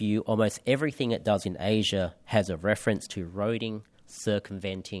point of view, almost everything it does in Asia has a reference to eroding,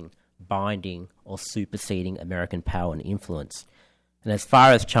 circumventing, binding, or superseding American power and influence. And as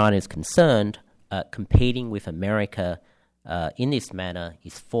far as China is concerned, competing with America in this manner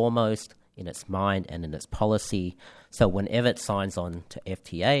is foremost in its mind and in its policy. So whenever it signs on to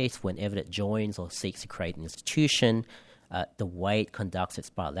FTAs, whenever it joins or seeks to create an institution, the way it conducts its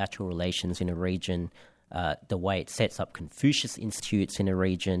bilateral relations in a region, the way it sets up Confucius Institutes in a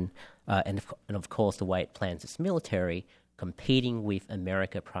region, and of course the way it plans its military, competing with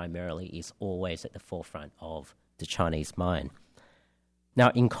America primarily is always at the forefront of the Chinese mind.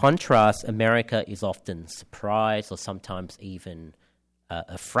 Now, in contrast, America is often surprised or sometimes even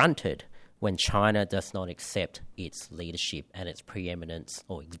affronted when China does not accept its leadership and its preeminence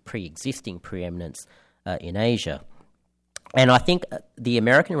or pre-existing preeminence in Asia. And I think the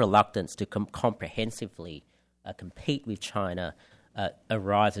American reluctance to comprehensively compete with China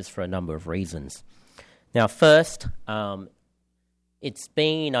arises for a number of reasons. Now, first, it's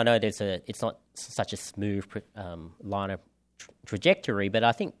been, I know it's not such a smooth line of trajectory, but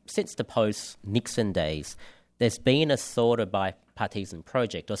I think since the post-Nixon days, there's been a sort of bipartisan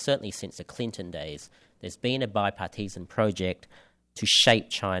project, or certainly since the Clinton days, there's been a bipartisan project to shape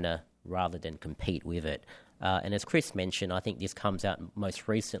China rather than compete with it. And as Chris mentioned, I think this comes out most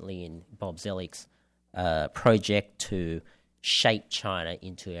recently in Bob Zelik's project to shape China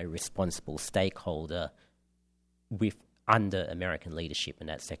into a responsible stakeholder under American leadership, and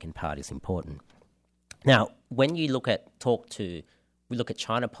that second part is important. Now, when you look at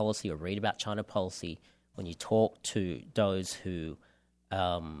China policy or read about China policy, when you talk to those who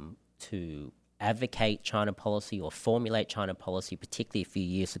to advocate China policy or formulate China policy, particularly a few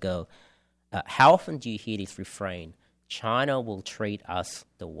years ago, how often do you hear this refrain, China will treat us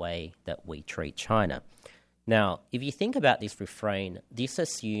the way that we treat China? Now, if you think about this refrain, this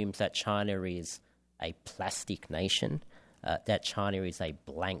assumes that China is a plastic nation, that China is a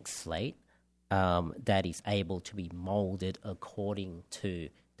blank slate, that is able to be molded according to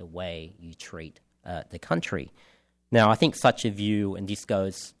the way you treat the country. Now, I think such a view, and this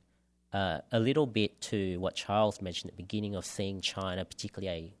goes a little bit to what Charles mentioned at the beginning of seeing China, particularly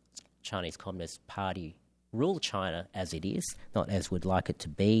a Chinese Communist Party, rule China as it is, not as we'd like it to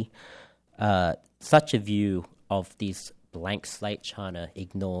be. Such a view of this blank slate China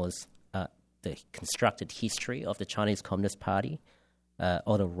ignores the constructed history of the Chinese Communist Party,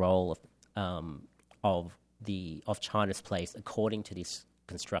 or the role of China's place according to this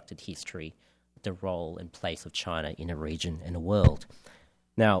constructed history, the role and place of China in a region and a world.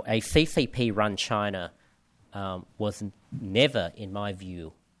 Now, a CCP-run China was never, in my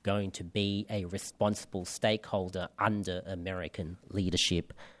view, going to be a responsible stakeholder under American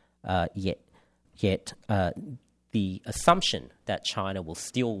leadership, yet the assumption that China will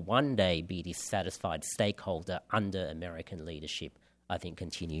still one day be this satisfied stakeholder under American leadership, I think,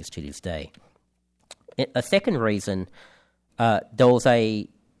 continues to this day. A second reason, there was a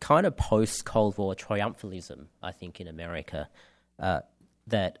kind of post-Cold War triumphalism, I think, in America,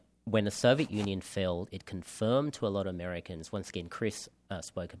 that when the Soviet Union fell, it confirmed to a lot of Americans, once again, Chris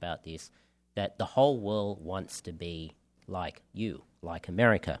spoke about this, that the whole world wants to be like you, like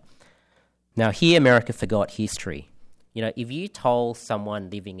America. Now, here America forgot history. You know, if you told someone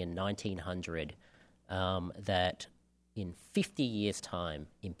living in 1900 that in 50 years' time,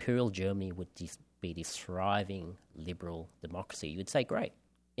 Imperial Germany would be this thriving liberal democracy, you would say, great,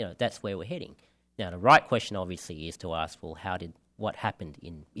 you know, that's where we're heading. Now, the right question, obviously, is to ask, well, what happened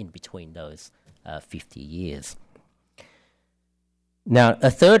in between those 50 years? Now, a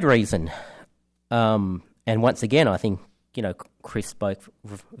third reason, and once again, I think, you know, Chris spoke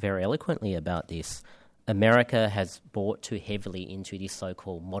very eloquently about this. America has bought too heavily into this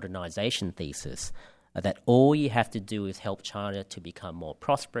so-called modernization thesis, that all you have to do is help China to become more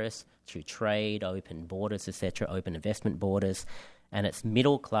prosperous through trade, open borders, etc., open investment borders, and its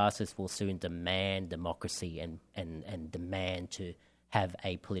middle classes will soon demand democracy and demand to have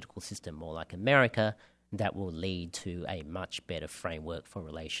a political system more like America that will lead to a much better framework for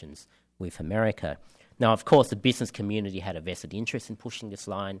relations with America. Now, of course, the business community had a vested interest in pushing this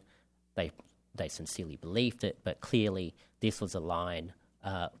line. They sincerely believed it, but clearly this was a line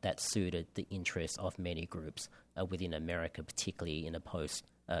that suited the interests of many groups within America, particularly in a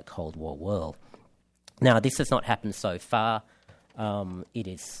post-Cold War world. Now, this has not happened so far. It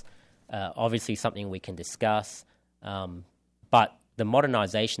is obviously something we can discuss, but the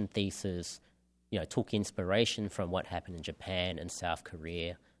modernization thesis, you know, took inspiration from what happened in Japan and South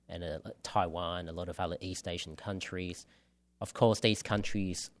Korea and Taiwan, a lot of other East Asian countries. Of course, these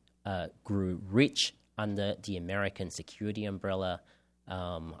countries grew rich under the American security umbrella.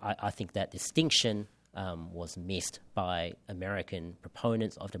 I think that distinction was missed by American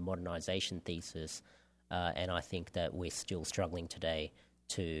proponents of the modernization thesis, and I think that we're still struggling today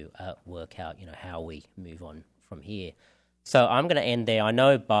to work out, you know, how we move on from here. So I'm going to end there. I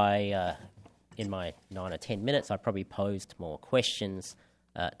know in my 9 or 10 minutes I probably posed more questions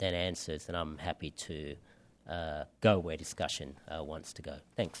than answers, and I'm happy to go where discussion wants to go.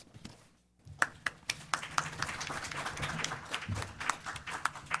 Thanks.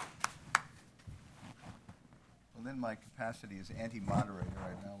 Well, in my capacity as anti-moderator,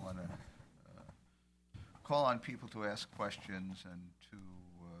 I now want to call on people to ask questions and to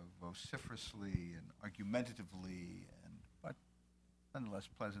vociferously and argumentatively, but nonetheless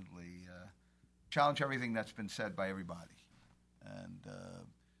pleasantly, challenge everything that's been said by everybody. And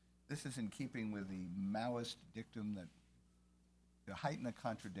this is in keeping with the Maoist dictum that to heighten the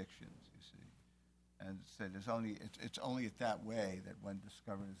contradictions, you see, and said it's only at that way that one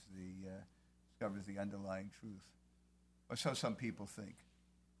discovers the underlying truth, or so some people think.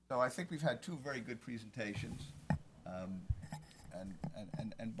 So I think we've had two very good presentations, and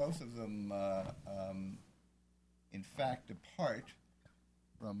both of them, in fact, depart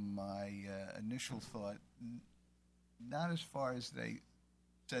from my initial thought, not as far as they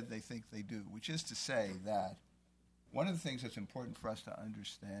said they think they do, which is to say that one of the things that's important for us to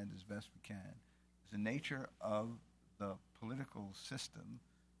understand as best we can is the nature of the political system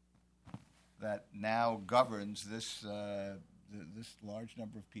that now governs this large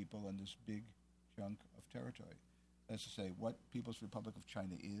number of people and this big chunk of territory. That's to say, what People's Republic of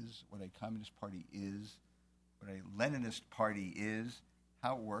China is, what a Communist Party is, what a Leninist party is,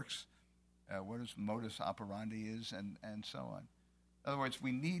 how it works, what its modus operandi is, and so on. In other words,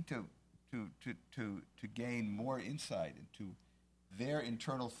 we need to gain more insight into their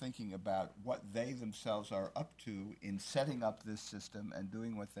internal thinking about what they themselves are up to in setting up this system and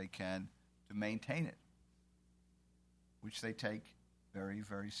doing what they can to maintain it, which they take very,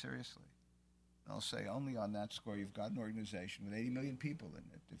 very seriously. And I'll say only on that score you've got an organization with 80 million people in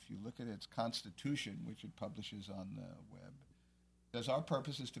it. If you look at its constitution, which it publishes on the web, it says our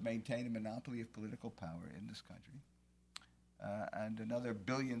purpose is to maintain a monopoly of political power in this country. And another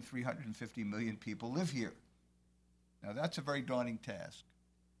 1,350,000,000 people live here. Now that's a very daunting task.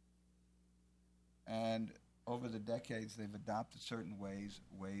 And over the decades, they've adopted certain ways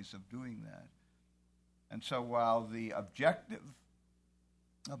of doing that. And so while the objective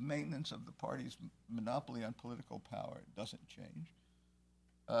of maintenance of the party's monopoly on political power doesn't change,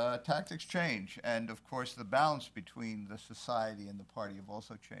 tactics change. And of course, the balance between the society and the party have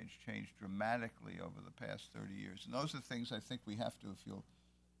also changed dramatically over the past 30 years. And those are the things I think we have to, if you'll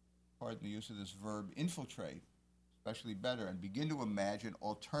pardon the use of this verb, infiltrate, especially better, and begin to imagine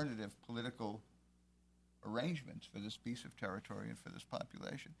alternative political arrangements for this piece of territory and for this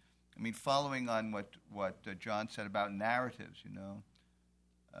population. I mean, following on what John said about narratives,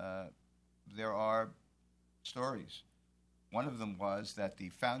 there are stories. One of them was that the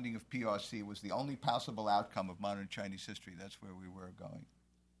founding of PRC was the only possible outcome of modern Chinese history. That's where we were going.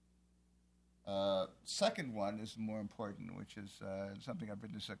 Second one is more important, which is something I've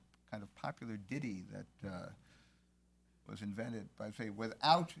written as a kind of popular ditty that was invented by saying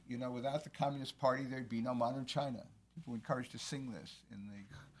without the Communist Party, there'd be no modern China. People were encouraged to sing this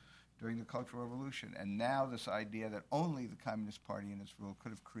during the Cultural Revolution. And now this idea that only the Communist Party and its rule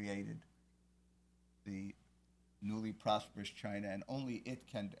could have created the newly prosperous China, and only it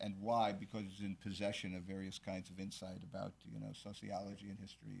can, and why? Because it's in possession of various kinds of insight about, sociology and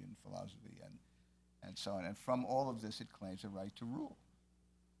history and philosophy and so on. And from all of this, it claims a right to rule.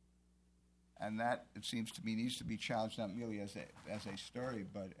 And that, it seems to me, needs to be challenged not merely as a story,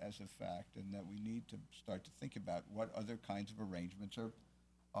 but as a fact, and that we need to start to think about what other kinds of arrangements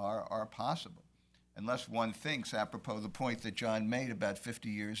are possible. Unless one thinks, apropos the point that John made about 50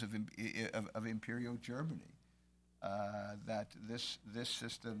 years of imperial Germany, that this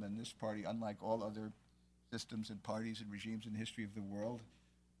system and this party, unlike all other systems and parties and regimes in the history of the world,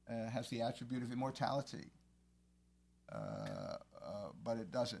 has the attribute of immortality. But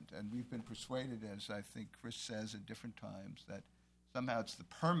it doesn't. And we've been persuaded, as I think Chris says at different times, that somehow it's the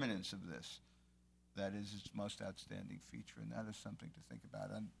permanence of this that is its most outstanding feature, and that is something to think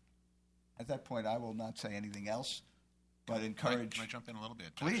about. And at that point, I will not say anything else, but encourage... Can I jump in a little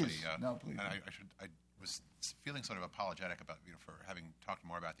bit? Please. Actually, No, please. I was feeling sort of apologetic about, for having talked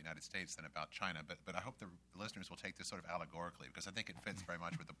more about the United States than about China, but I hope the listeners will take this sort of allegorically, because I think it fits very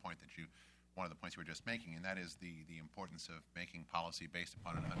much with the point that one of the points you were just making, and that is the importance of making policy based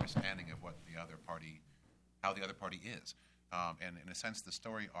upon an understanding of how the other party is. And in a sense, the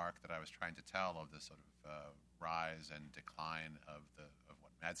story arc that I was trying to tell of the sort of rise and decline of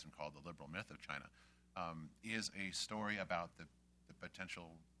what Madsen called the liberal myth of China is a story about the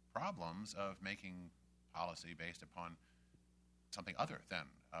potential problems of making policy based upon something other than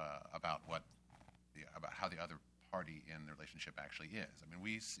about how the other party in the relationship actually is. I mean,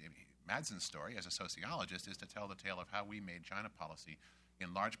 Madsen's story as a sociologist is to tell the tale of how we made China policy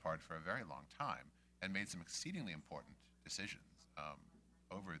in large part for a very long time and made some exceedingly important decisions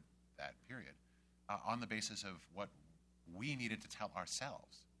over that period on the basis of what we needed to tell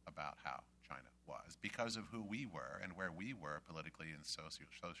ourselves about how China was because of who we were and where we were politically and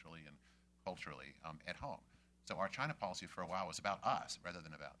socially and culturally at home. So our China policy for a while was about us rather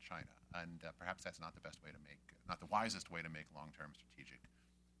than about China, and perhaps that's not the wisest way to make long-term strategic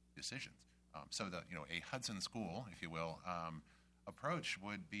decisions. So a Hudson School, if you will, approach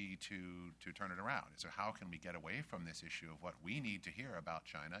would be to turn it around. So how can we get away from this issue of what we need to hear about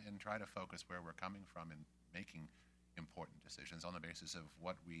China and try to focus where we're coming from in making important decisions on the basis of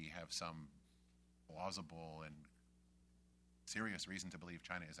what we have some plausible and serious reason to believe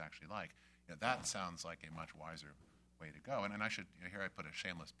China is actually like. That sounds like a much wiser way to go. And I should, here I put a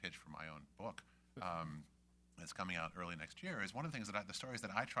shameless pitch for my own book that's coming out early next year, is one of the things the stories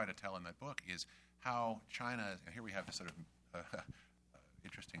that I try to tell in that book is how China, and here we have this sort of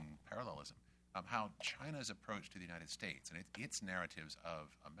interesting parallelism, how China's approach to the United States and its narratives of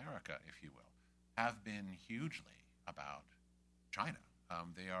America, if you will, have been hugely about China.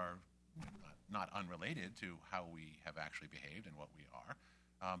 They are not unrelated to how we have actually behaved and what we are,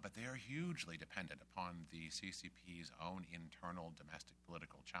 but they are hugely dependent upon the CCP's own internal domestic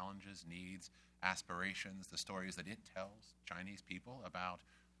political challenges, needs, aspirations, the stories that it tells Chinese people about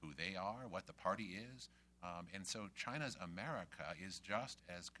who they are, what the party is. And so China's America is just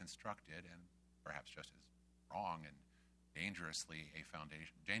as constructed and perhaps just as wrong and dangerously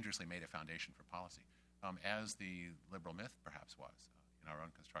made a foundation for policy as the liberal myth perhaps was in our own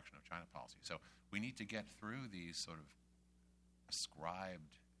construction of China policy. So we need to get through these sort of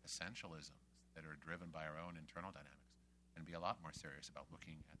ascribed essentialisms that are driven by our own internal dynamics and be a lot more serious about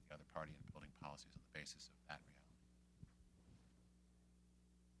looking at the other party and building policies on the basis of that reality.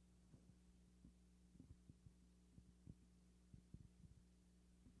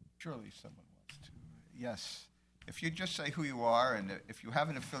 Surely someone wants to. Yes. If you just say who you are, and if you have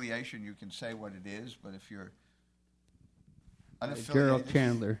an affiliation, you can say what it is, but if you're unaffiliated... Gerald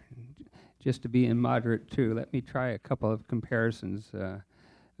Chandler. Just to be immoderate, too, let me try a couple of comparisons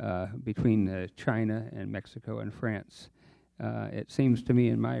between China and Mexico and France. It seems to me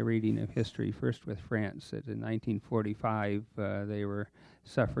in my reading of history, first with France, that in 1945 they were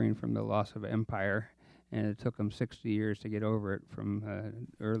suffering from the loss of empire, and it took them 60 years to get over it from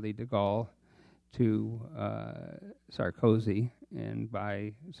early de Gaulle to Sarkozy, and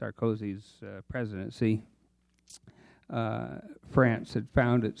by Sarkozy's presidency, France had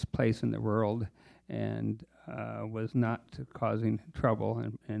found its place in the world and was not causing trouble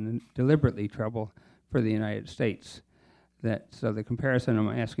and deliberately trouble for the United States. So the comparison I'm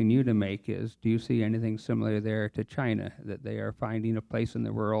asking you to make is, do you see anything similar there to China, that they are finding a place in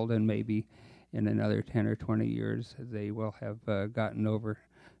the world and maybe in another 10 or 20 years they will have gotten over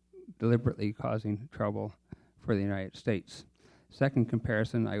deliberately causing trouble for the United States. Second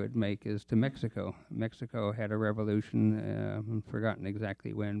comparison I would make is to Mexico. Mexico had a revolution, forgotten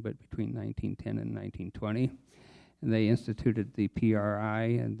exactly when, but between 1910 and 1920. And they instituted the PRI,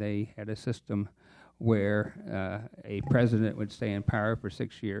 and they had a system where a president would stay in power for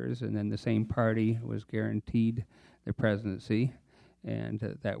 6 years, and then the same party was guaranteed the presidency.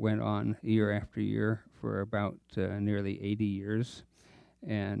 And that went on year after year for about nearly 80 years.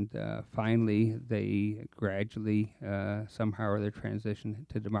 And finally, they gradually, somehow or other, transitioned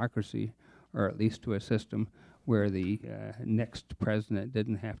to democracy, or at least to a system where the next president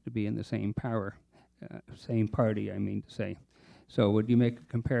didn't have to be in the same same party, I mean to say. So would you make a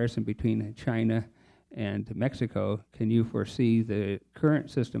comparison between China and Mexico? Can you foresee the current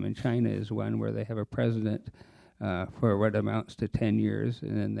system in China is one where they have a president for what amounts to 10 years,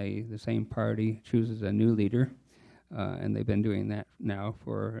 and then the same party chooses a new leader? And they've been doing that now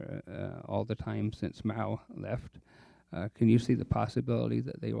for all the time since Mao left. Can you see the possibility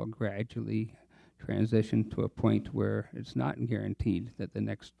that they will gradually transition to a point where it's not guaranteed that the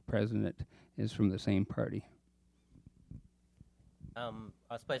next president is from the same party?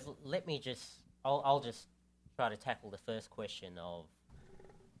 I suppose I'll just try to tackle the first question of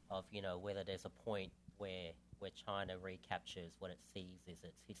whether there's a point where China recaptures what it sees as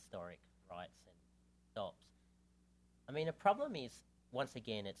its historic rights and stops. I mean, the problem is, once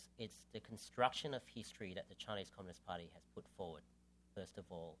again, it's the construction of history that the Chinese Communist Party has put forward, first of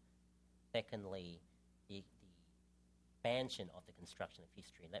all. Secondly, the expansion of the construction of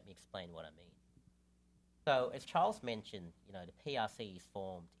history. And let me explain what I mean. So, as Charles mentioned, the PRC is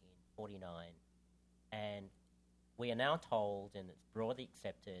formed in 1949, and we are now told, and it's broadly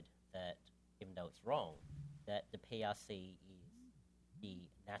accepted, that, even though it's wrong, that the PRC is the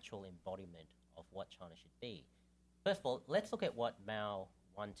natural embodiment of what China should be. First of all, let's look at what Mao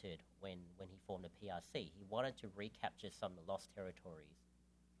wanted when he formed the PRC. He wanted to recapture some of the lost territories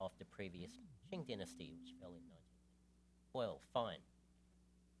of the previous Qing dynasty, which fell in 1912. Fine.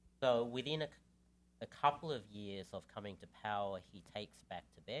 So within a couple of years of coming to power, he takes back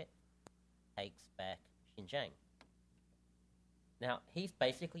Tibet, takes back Xinjiang. Now, he's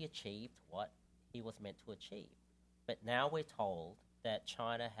basically achieved what he was meant to achieve. But now we're told that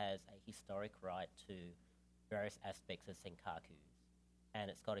China has a historic right to various aspects of Senkaku,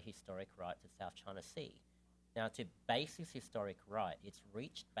 and it's got a historic right to South China Sea. Now, to base this historic right, it's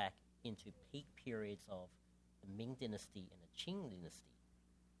reached back into peak periods of the Ming Dynasty and the Qing Dynasty.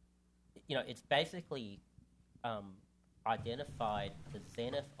 It's basically identified the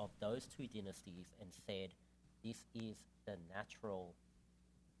zenith of those two dynasties and said, this is the natural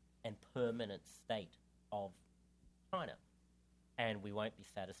and permanent state of China, and we won't be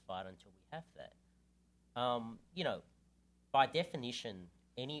satisfied until we have that. By definition,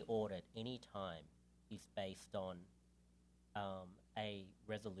 any audit, any time, is based on a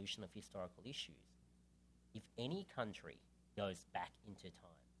resolution of historical issues. If any country goes back into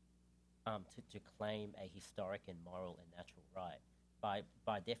time to claim a historic and moral and natural right,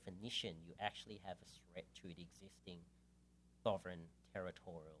 by definition, you actually have a threat to the existing sovereign,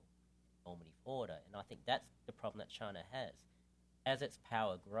 territorial, normative order. And I think that's the problem that China has. As its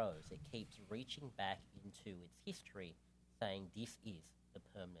power grows, it keeps reaching back into its history, saying this is the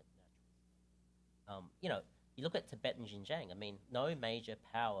permanent natural. You look at Tibet and Xinjiang. I mean, no major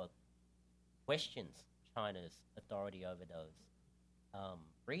power questions China's authority over those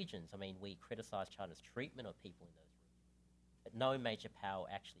regions. I mean, we criticize China's treatment of people in those regions, but no major power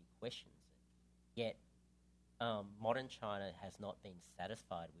actually questions it. Yet, modern China has not been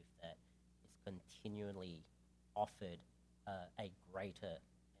satisfied with that. It's continually offered a greater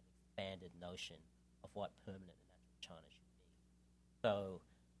and expanded notion of what permanent and natural China should be. So,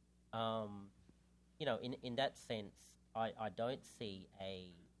 in that sense, I don't see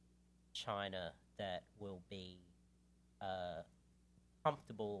a China that will be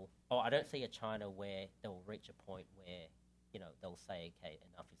comfortable, or I don't see a China where they'll reach a point where, they'll say, okay,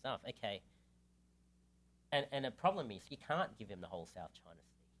 enough is enough. Okay. And the problem is you can't give him the whole South China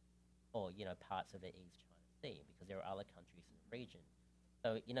Sea or, parts of the East China Sea because there are other countries in the region.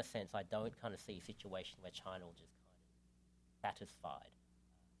 So in a sense, I don't kind of see a situation where China will just kind of satisfied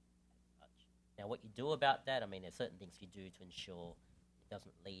as such. Now, what you do about that, I mean, there's certain things you do to ensure it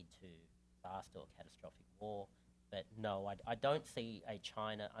doesn't lead to disaster or catastrophic war. But no, I don't see a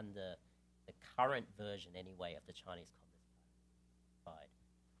China under the current version anyway of the Chinese Communist Party.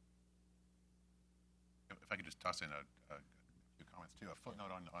 If I could just toss in a few comments too, a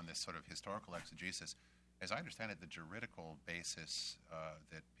footnote on this sort of historical exegesis. As I understand it, the juridical basis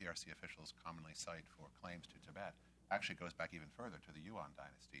that PRC officials commonly cite for claims to Tibet actually goes back even further to the Yuan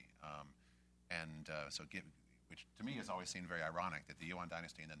dynasty. which to me has always seemed very ironic, that the Yuan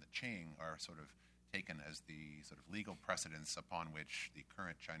dynasty and then the Qing are sort of taken as the sort of legal precedents upon which the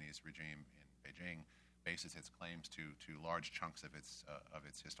current Chinese regime in Beijing bases its claims to large chunks of its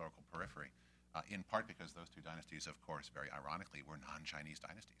historical periphery, in part because those two dynasties, of course, very ironically, were non-Chinese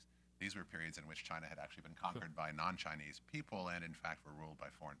dynasties. These were periods in which China had actually been conquered by non-Chinese people and, in fact, were ruled by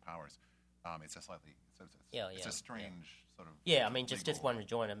foreign powers. It's a slightly, it's a strange sort of... Yeah, I mean, just one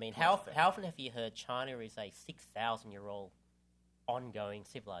rejoinder. I mean, how often have you heard China is a 6,000-year-old ongoing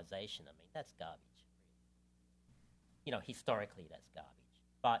civilization? I mean, that's garbage. You know, historically, that's garbage.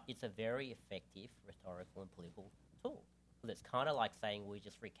 But it's a very effective rhetorical and political tool. Because it's kind of like saying we're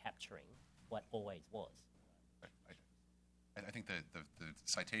just recapturing what always was. I think the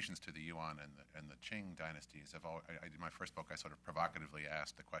citations to the Yuan and the Qing dynasties have all. In my first book, I sort of provocatively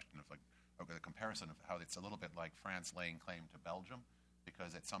asked the question of the comparison of how it's a little bit like France laying claim to Belgium,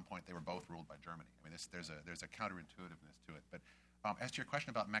 because at some point they were both ruled by Germany. I mean, there's a counterintuitiveness to it. But as to your question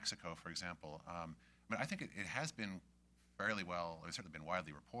about Mexico, for example, I think it has been fairly well. It's certainly been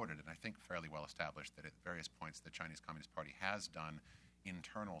widely reported, and I think fairly well established that at various points the Chinese Communist Party has done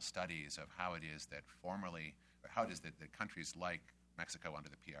internal studies of how it is that countries like Mexico under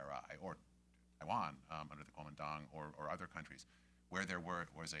the PRI or Taiwan under the Kuomintang or other countries where there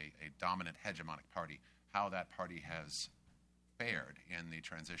was a dominant hegemonic party, how that party has fared in the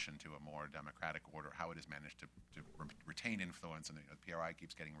transition to a more democratic order, how it has managed to retain influence, and the PRI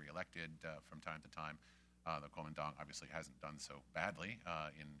keeps getting reelected from time to time. The Kuomintang obviously hasn't done so badly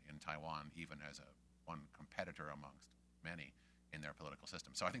in Taiwan, even as one competitor amongst many in their political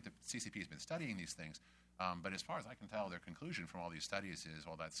system. So I think the CCP has been studying these things, but as far as I can tell, their conclusion from all these studies is,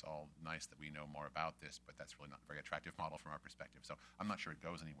 well, that's all nice that we know more about this, but that's really not a very attractive model from our perspective. So I'm not sure it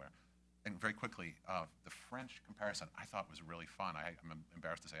goes anywhere. And very quickly, the French comparison I thought was really fun. I'm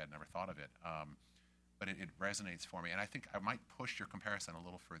embarrassed to say I'd never thought of it, but it resonates for me. And I think I might push your comparison a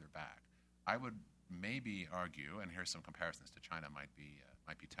little further back. I would maybe argue, and here's some comparisons to China might be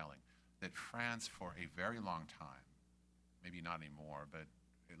telling, that France for a very long time, maybe not anymore, but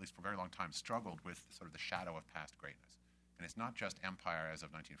at least for a very long time, struggled with sort of the shadow of past greatness. And it's not just empire as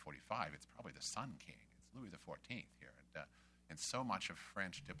of 1945, it's probably the Sun King. It's Louis XIV here. And so much of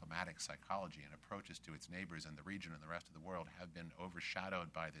French diplomatic psychology and approaches to its neighbors in the region and the rest of the world have been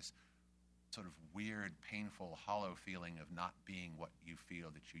overshadowed by this sort of weird, painful, hollow feeling of not being what you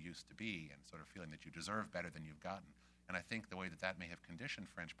feel that you used to be and sort of feeling that you deserve better than you've gotten. And I think the way that may have conditioned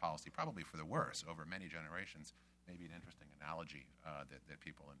French policy, probably for the worse, over many generations, may be an interesting analogy that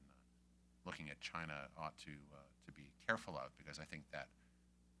people in looking at China ought to be careful of, because I think that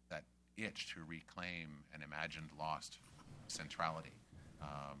itch to reclaim an imagined lost centrality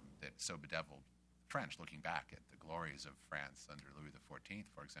that so bedeviled French, looking back at the glories of France under Louis XIV,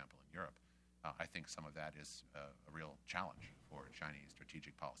 for example, in Europe, I think some of that is a real challenge for Chinese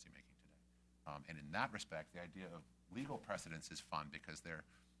strategic policymaking today. And in that respect, the idea of legal precedents is fun, because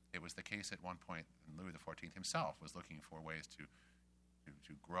it was the case at one point, and Louis XIV himself was looking for ways to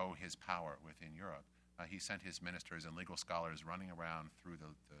grow his power within Europe. He sent his ministers and legal scholars running around through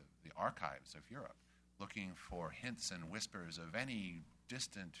the archives of Europe, looking for hints and whispers of any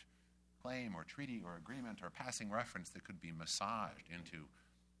distant claim or treaty or agreement or passing reference that could be massaged into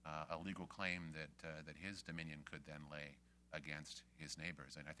a legal claim that his dominion could then lay against his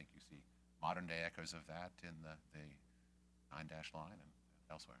neighbors. And I think you see modern-day echoes of that in the Nine-Dash Line and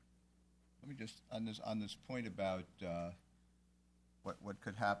elsewhere. Let me just, on this point about what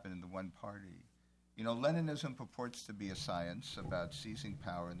could happen in the one party. You know, Leninism purports to be a science about seizing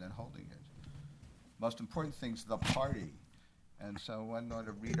power and then holding it. Most important thing is the party. And so one ought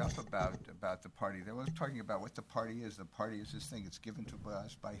to read up about the party. They were talking about what the party is. The party is this thing. It's given to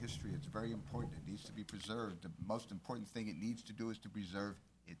us by history. It's very important. It needs to be preserved. The most important thing it needs to do is to preserve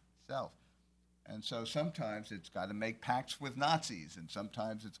itself. And so sometimes it's got to make pacts with Nazis, and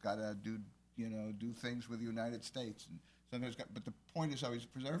sometimes it's got to do things with the United States. And sometimes, but the point is always to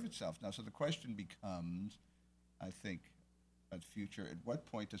preserve itself. Now, so the question becomes, I think, at future, at what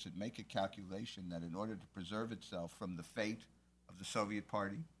point does it make a calculation that in order to preserve itself from the fate of the Soviet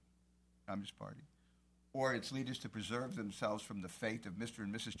Party, Communist Party, or its leaders to preserve themselves from the fate of Mr.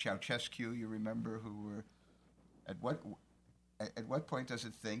 and Mrs. Ceausescu, you remember, who were, at what point does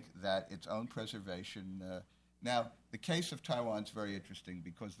it think that its own preservation... now, the case of Taiwan is very interesting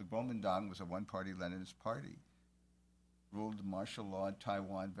because the Kuomintang was a one-party Leninist party, ruled martial law in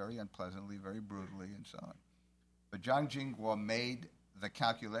Taiwan very unpleasantly, very brutally, and so on. But Jiang Jingguo made the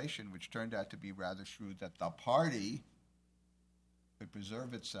calculation, which turned out to be rather shrewd, that the party could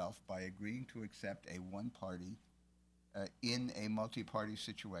preserve itself by agreeing to accept a one-party in a multi-party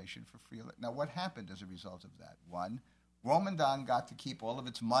situation for free elections. Now, what happened as a result of that? One, Kuomintang got to keep all of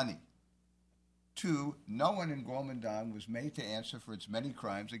its money. Two, no one in Kuomintang was made to answer for its many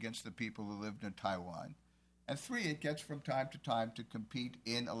crimes against the people who lived in Taiwan. And three, it gets from time to time to compete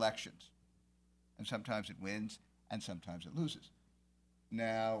in elections. And sometimes it wins, and sometimes it loses.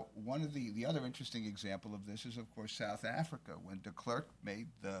 Now, one of the other interesting example of this is, of course, South Africa, when de Klerk made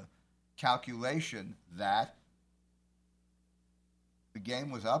the calculation that the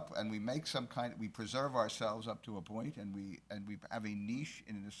game was up, and we preserve ourselves up to a point, and we have a niche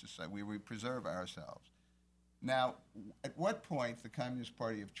in this society where we preserve ourselves. Now, at what point the Communist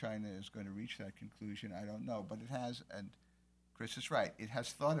Party of China is going to reach that conclusion, I don't know, but it has, and Chris is right, it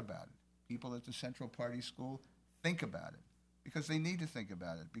has thought about it. People at the Central Party School think about it, because they need to think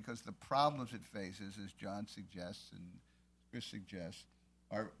about it, because the problems it faces, as John suggests and Chris suggests,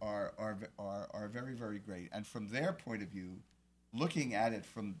 are very, very great. And from their point of view, looking at it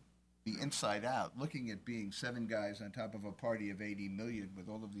from the inside out, looking at being 7 guys on top of a party of 80 million with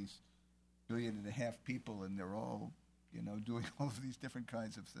all of these 1.5 billion people, and they're all, doing all of these different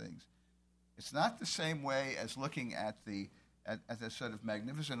kinds of things. It's not the same way as looking at the sort of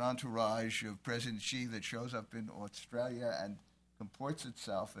magnificent entourage of President Xi that shows up in Australia and comports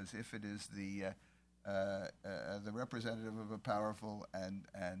itself as if it is the representative of a powerful and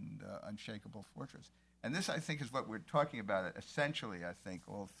unshakable fortress. And this, I think, is what we're talking about. Essentially, I think,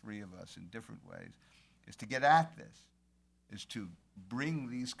 all three of us in different ways, is to get at this, is to bring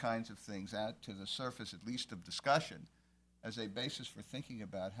these kinds of things out to the surface, at least of discussion, as a basis for thinking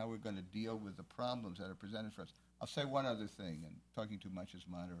about how we're going to deal with the problems that are presented for us. I'll say one other thing, and talking too much is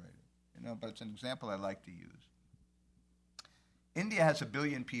moderated, but it's an example I like to use. India has 1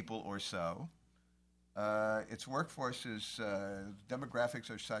 billion people or so. Its workforce is, demographics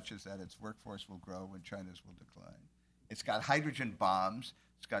are such as that its workforce will grow when China's will decline. It's got hydrogen bombs.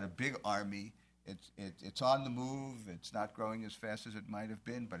 It's got a big army. It's on the move. It's not growing as fast as it might have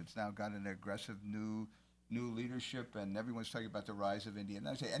been, but it's now got an aggressive new leadership, and everyone's talking about the rise of India. And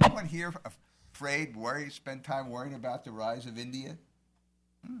I say, anyone here afraid, spend time worrying about the rise of India?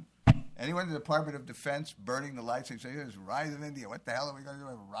 Anyone in the Department of Defense burning the lights and saying, there's rise of India. What the hell are we going to do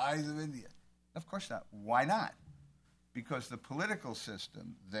with the rise of India? Of course not. Why not? Because the political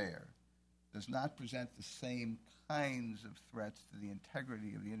system there does not present the same kinds of threats to the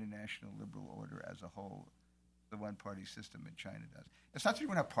integrity of the international liberal order as a whole the one-party system in China does. It's not that we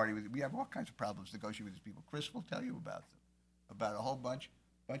don't have party with it. We have all kinds of problems negotiating with these people. Chris will tell you about them, about a whole bunch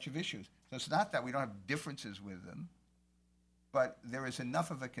of issues. So it's not that we don't have differences with them, but there is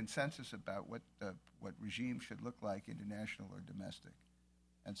enough of a consensus about what regime should look like, international or domestic.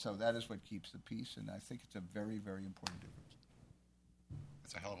 And so that is what keeps the peace, and I think it's a very, very important difference.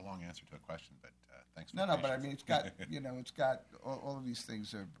 It's a hell of a long answer to a question, but thanks for No, patience. but I mean, it's got, it's got, all of these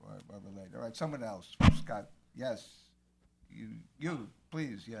things are related. All right, someone else. Scott, yes. You,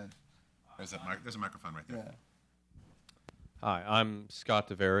 please, yes. There's a microphone right there. Yeah. Hi, I'm Scott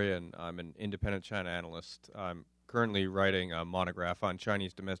DeVary, and I'm an independent China analyst. I'm currently writing a monograph on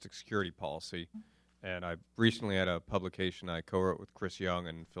Chinese domestic security policy, and I recently had a publication I co-wrote with Chris Young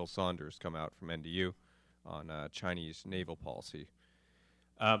and Phil Saunders come out from NDU on Chinese naval policy.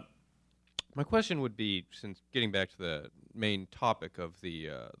 My question would be, since getting back to the main topic of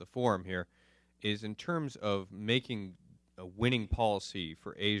the forum here, is in terms of making a winning policy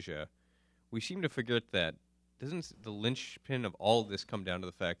for Asia, we seem to forget that doesn't the linchpin of all of this come down to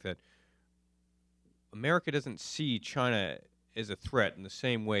the fact that America doesn't see China as a threat in the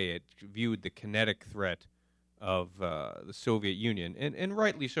same way it viewed the kinetic threat of the Soviet Union, and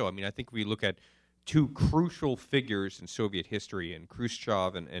rightly so. I mean, I think we look at two crucial figures in Soviet history, in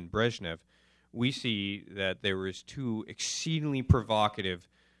Khrushchev and Brezhnev, we see that there was two exceedingly provocative,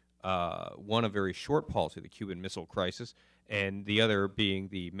 one a very short policy, the Cuban Missile Crisis, and the other being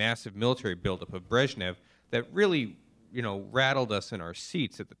the massive military buildup of Brezhnev that really, rattled us in our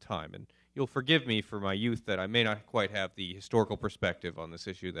seats at the time. And you'll forgive me for my youth that I may not quite have the historical perspective on this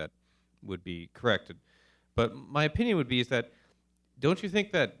issue that would be corrected. But my opinion would be is that, don't you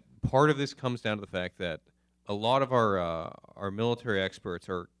think that part of this comes down to the fact that a lot of our military experts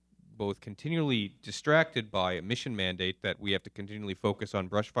are both continually distracted by a mission mandate that we have to continually focus on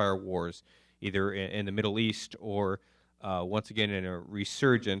brushfire wars, either in the Middle East or once again in a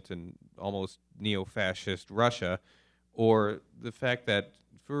resurgent and almost neo-fascist Russia, or the fact that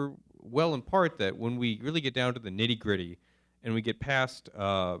in part that when we really get down to the nitty-gritty and we get past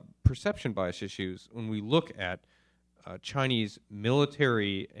perception bias issues, when we look at Chinese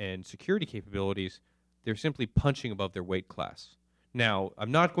military and security capabilities, they're simply punching above their weight class. Now,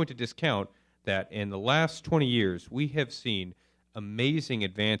 I'm not going to discount that in the last 20 years, we have seen amazing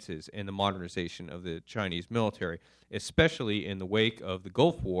advances in the modernization of the Chinese military, especially in the wake of the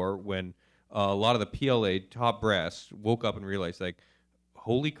Gulf War, when a lot of the PLA top brass woke up and realized, like,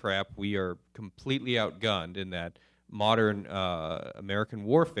 holy crap, we are completely outgunned, in that modern American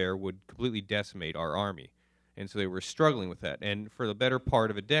warfare would completely decimate our army. And so they were struggling with that. And for the better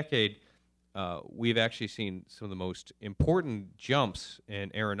part of a decade, we've actually seen some of the most important jumps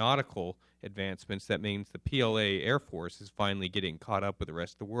in aeronautical advancements. That means the PLA Air Force is finally getting caught up with the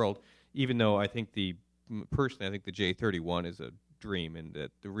rest of the world, even though I think personally, I think the J-31 is a dream and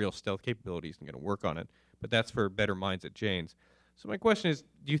that the real stealth capability isn't going to work on it. But that's for better minds at Jane's. So my question is,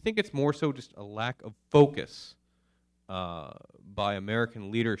 do you think it's more so just a lack of focus by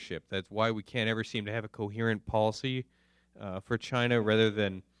American leadership? That's why we can't ever seem to have a coherent policy for China, rather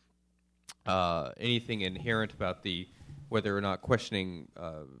than anything inherent about whether or not questioning,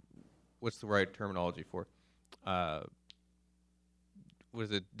 what's the right terminology for?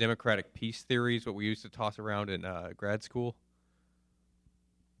 Was it democratic peace theories, what we used to toss around in grad school?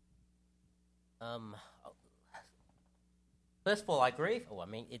 First of all, I agree.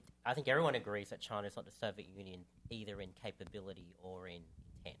 I think everyone agrees that China is not the Soviet Union, either in capability or in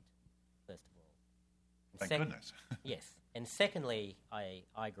intent, first of all. And Thank goodness. Yes. And secondly, I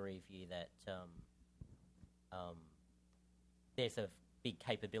agree with you that there's a big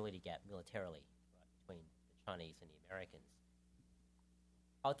capability gap militarily, right, between the Chinese and the Americans.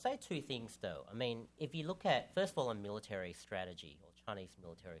 I would say two things, though. I mean, if you look at, first of all, a military strategy, or Chinese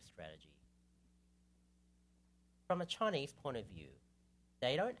military strategy, from a Chinese point of view,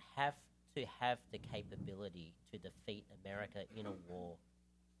 they don't have to have the capability to defeat America in a war,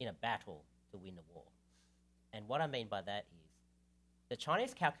 in a battle, to win the war. And what I mean by that is, the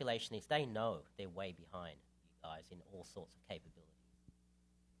Chinese calculation is they know they're way behind you guys in all sorts of capabilities.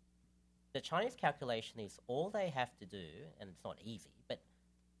 The Chinese calculation is all they have to do, and it's not easy, but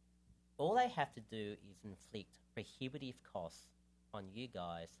all they have to do is inflict prohibitive costs on you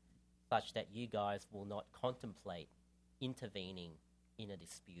guys such that you guys will not contemplate intervening in a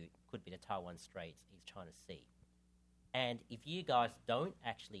dispute. Could be the Taiwan Straits, East China Sea. And if you guys don't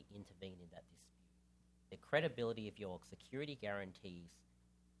actually intervene in that dispute, the credibility of your security guarantees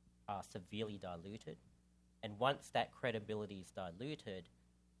are severely diluted. And once that credibility is diluted,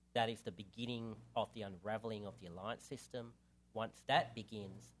 that is the beginning of the unraveling of the alliance system. Once that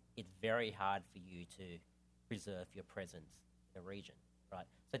begins, it's very hard for you to preserve your presence in the region, right?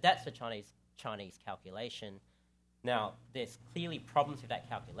 So that's the Chinese calculation. Now, there's clearly problems with that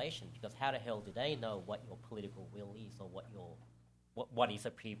calculation, because how the hell do they know what your political will is, or what is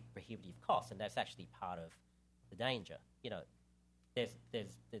a prohibitive cost? And that's actually part of the danger. You know, there's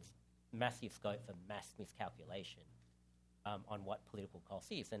massive scope for mass miscalculation on what political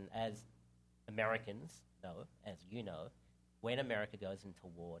cost is. And as Americans know, as you know, when America goes into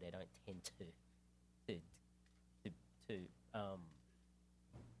war, they don't tend to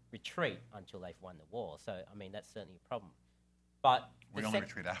retreat until they've won the war. So, I mean, that's certainly a problem. But we only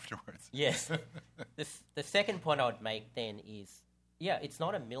retreat afterwards. Yes. The second point I would make then is, yeah, it's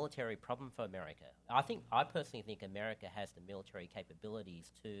not a military problem for America. I personally think America has the military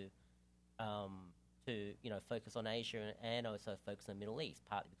capabilities to focus on Asia and also focus on the Middle East,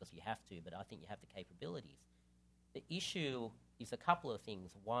 partly because you have to, but I think you have the capabilities. The issue is a couple of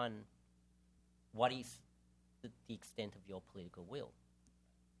things. One, what is the extent of your political will?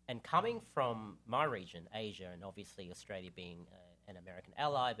 And coming from my region, Asia, and obviously Australia being an American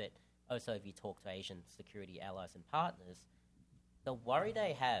ally, but also if you talk to Asian security allies and partners, the worry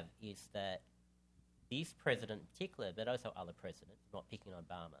they have is that this president in particular, but also other presidents, not picking on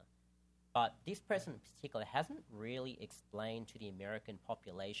Obama, but this president in particular hasn't really explained to the American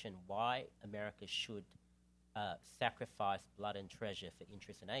population why America should sacrifice blood and treasure for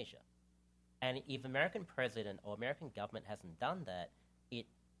interests in Asia. And if American president or American government hasn't done that,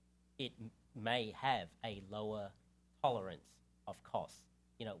 it may have a lower tolerance of costs,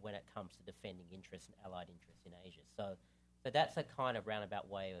 when it comes to defending interests and allied interests in Asia. So that's a kind of roundabout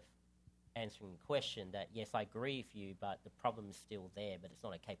way of answering the question that, yes, I agree with you, but the problem is still there, but it's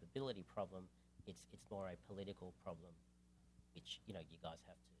not a capability problem. It's more a political problem, which, you guys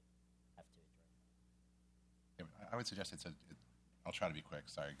have to address. Yeah, I would suggest I'll try to be quick.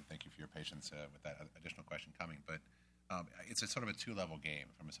 Sorry, thank you for your patience with that additional question coming. But it's a sort of a two-level game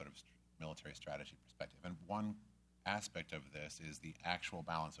from a sort of military strategy perspective. And one aspect of this is the actual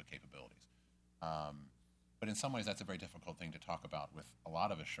balance of capabilities. But in some ways, that's a very difficult thing to talk about with a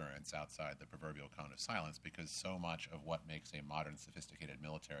lot of assurance outside the proverbial cone of silence, because so much of what makes a modern, sophisticated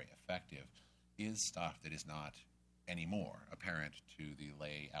military effective is stuff that is not anymore apparent to the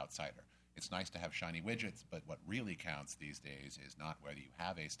lay outsider. It's nice to have shiny widgets, but what really counts these days is not whether you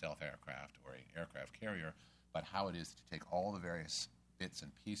have a stealth aircraft or an aircraft carrier, but how it is to take all the various bits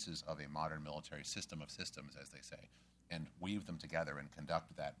and pieces of a modern military system of systems, as they say, and weave them together and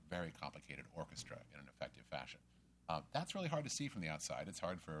conduct that very complicated orchestra in an effective fashion. That's really hard to see from the outside. It's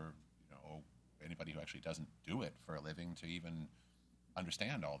hard for anybody who actually doesn't do it for a living to even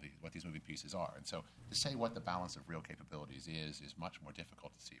understand what these moving pieces are. And so to say what the balance of real capabilities is much more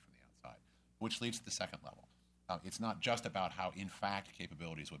difficult to see from the outside, which leads to the second level. It's not just about how, in fact,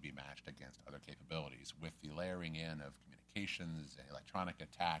 capabilities would be matched against other capabilities. With the layering in of communications, and electronic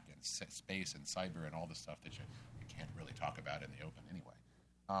attack, and space and cyber and all the stuff that you can't really talk about in the open anyway.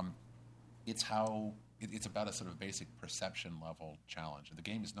 It's about a sort of basic perception level challenge. And the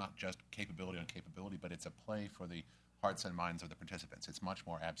game is not just capability on capability, but it's a play for the hearts and minds of the participants. It's much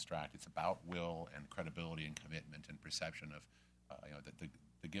more abstract. It's about will and credibility and commitment and perception of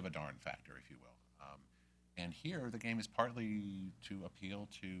the give a darn factor, if you will. And here, the game is partly to appeal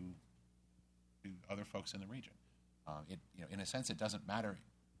to other folks in the region. In a sense, it doesn't matter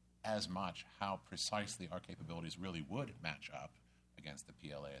as much how precisely our capabilities really would match up against the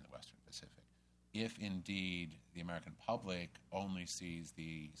PLA in the Western Pacific. If indeed the American public only sees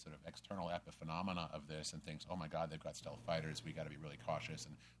the sort of external epiphenomena of this and thinks, oh my God, they've got stealth fighters, we got to be really cautious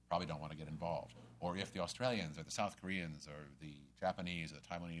and probably don't want to get involved. Or if the Australians or the South Koreans or the Japanese or the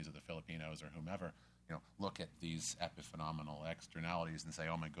Taiwanese or the Filipinos or whomever, look at these epiphenomenal externalities and say,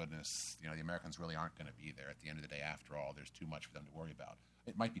 oh my goodness, the Americans really aren't going to be there at the end of the day after all. There's too much for them to worry about.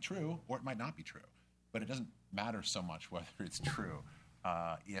 It might be true or it might not be true, but it doesn't matter so much whether it's true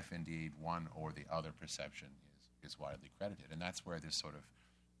if indeed one or the other perception is widely credited. And that's where this sort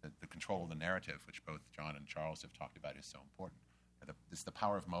of the control of the narrative, which both John and Charles have talked about, is so important. It's the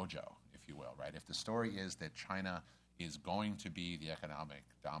power of mojo, if you will, right? If the story is that China is going to be the economic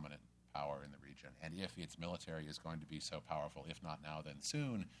dominant power in the region, and if its military is going to be so powerful, if not now, then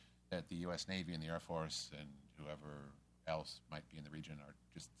soon, that the U.S. Navy and the Air Force and whoever else might be in the region are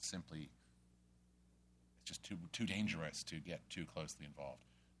just simply just too dangerous to get too closely involved.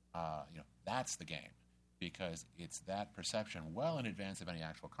 That's the game, because it's that perception well in advance of any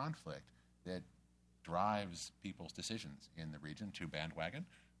actual conflict that drives people's decisions in the region to bandwagon,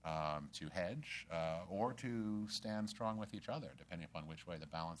 to hedge, or to stand strong with each other, depending upon which way the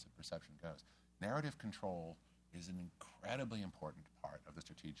balance of perception goes. Narrative control is an incredibly important part of the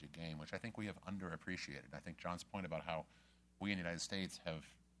strategic game, which I think we have underappreciated. I think John's point about how we in the United States have,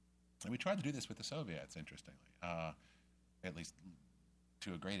 and we tried to do this with the Soviets, interestingly, at least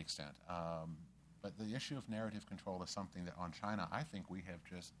to a great extent. But the issue of narrative control is something that on China, I think we have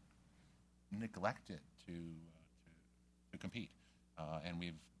just neglected to compete. And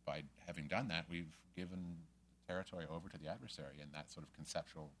by having done that, we've given territory over to the adversary in that sort of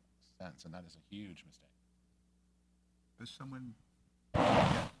conceptual sense, and that is a huge mistake. Is someone?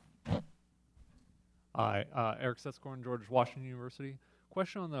 Hi, Eric Sescorn, George Washington University.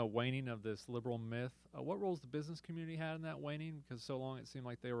 Question on the waning of this liberal myth. What roles the business community had in that waning? Because so long it seemed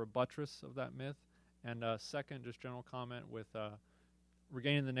like they were a buttress of that myth. And second, just general comment with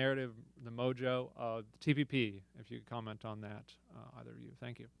regaining the narrative, the mojo, the TPP, if you could comment on that, either of you.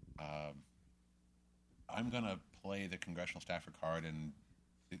 Thank you. I'm going to play the congressional staffer card and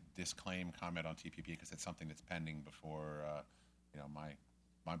disclaim comment on TPP because it's something that's pending before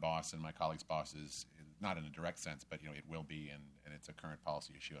my boss and my colleagues' bosses, not in a direct sense, but it will be, and it's a current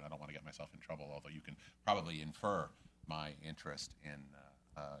policy issue, and I don't want to get myself in trouble, although you can probably infer my interest in,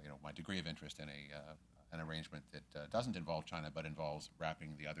 my degree of interest in an arrangement that doesn't involve China, but involves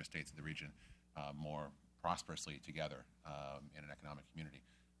wrapping the other states of the region more prosperously together in an economic community.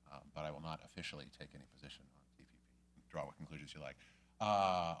 But I will not officially take any position on TPP. Draw what conclusions you like.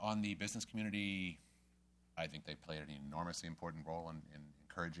 On the business community, I think they played an enormously important role in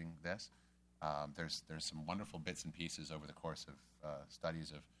encouraging this. There's some wonderful bits and pieces over the course of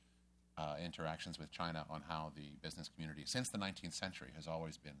studies of interactions with China on how the business community, since the 19th century, has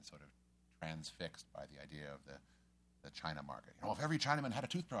always been sort of transfixed by the idea of the China market. If every Chinaman had a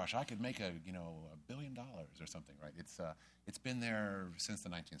toothbrush, I could make $1 billion or something, right? It's been there since the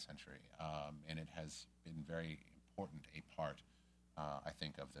 19th century, and it has been very important a part, I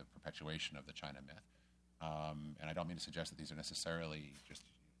think, of the perpetuation of the China myth. And I don't mean to suggest that these are necessarily just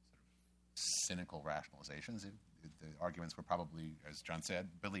cynical rationalizations. The arguments were probably, as John said,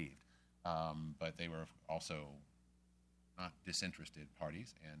 believed, but they were also not disinterested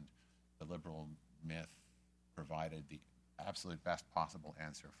parties, and the liberal myth provided the absolute best possible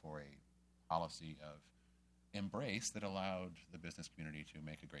answer for a policy of embrace that allowed the business community to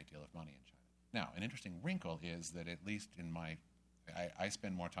make a great deal of money in China. Now, an interesting wrinkle is that, at least in my I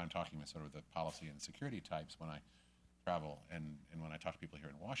spend more time talking with sort of the policy and security types when I travel and when I talk to people here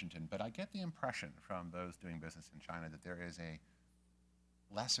in Washington, but I get the impression from those doing business in China that there is a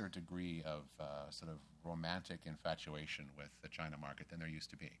lesser degree of sort of romantic infatuation with the China market than there used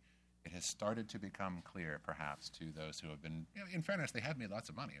to be. It has started to become clear, perhaps, to those who have been, in fairness, they have made lots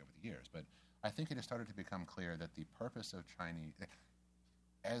of money over the years, but I think it has started to become clear that the purpose of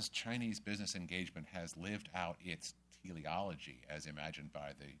as Chinese business engagement has lived out its teleology as imagined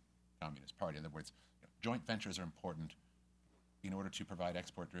by the Communist Party. In other words, joint ventures are important in order to provide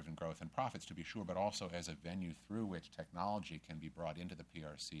export-driven growth and profits, to be sure, but also as a venue through which technology can be brought into the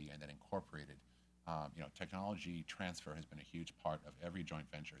PRC and then incorporated. Technology transfer has been a huge part of every joint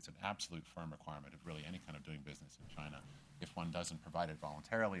venture. It's an absolute firm requirement of really any kind of doing business in China. If one doesn't provide it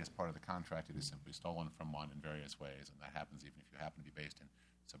voluntarily as part of the contract, it is simply stolen from one in various ways, and that happens even if you happen to be based in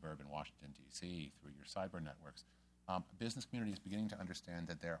suburban Washington, D.C., through your cyber networks. Business community is beginning to understand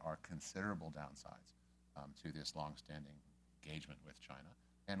that there are considerable downsides to this longstanding engagement with China.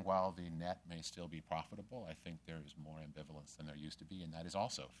 And while the net may still be profitable, I think there is more ambivalence than there used to be, and that is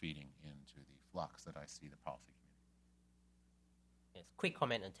also feeding into the flux that I see the policy community. Yes, quick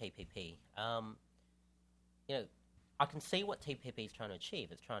comment on TPP. I can see what TPP is trying to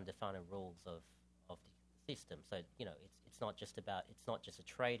achieve. It's trying to define the rules of the system. So, it's not just a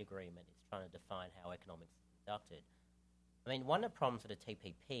trade agreement. It's trying to define how economics is conducted. I mean, one of the problems with the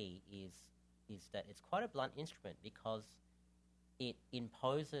TPP is that it's quite a blunt instrument because it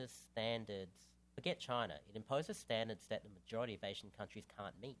imposes standards. Forget China. It imposes standards that the majority of Asian countries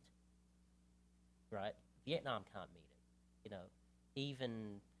can't meet. Right? Vietnam can't meet it.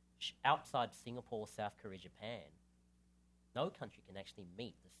 Even outside Singapore, South Korea, Japan, no country can actually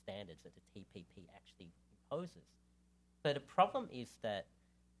meet the standards that the TPP actually imposes. So the problem is that,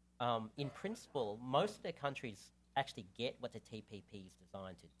 in principle, most of the countries actually get what the TPP is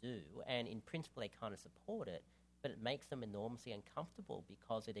designed to do, and in principle they kind of support it, but it makes them enormously uncomfortable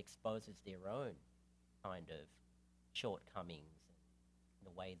because it exposes their own kind of shortcomings in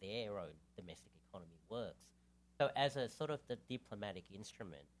the way their own domestic economy works. So as a sort of the diplomatic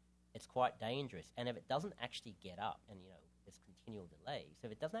instrument, it's quite dangerous. And if it doesn't actually get up, and there's continual delays,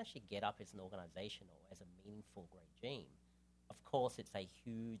 if it doesn't actually get up as an organization or as a meaningful regime, of course it's a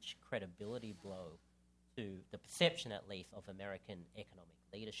huge credibility blow to the perception, at least, of American economic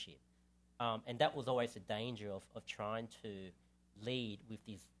leadership. And that was always the danger of trying to lead with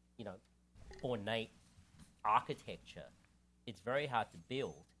this, ornate architecture. It's very hard to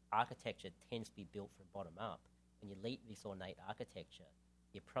build. Architecture tends to be built from bottom up. When you lead this ornate architecture,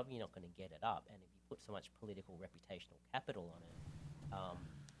 you're probably not going to get it up. And if you put so much political reputational capital on it,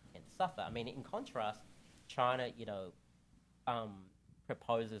 can suffer. I mean, in contrast, China,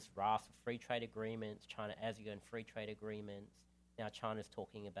 proposes rafts of free trade agreements, China ASEAN free trade agreements. Now China's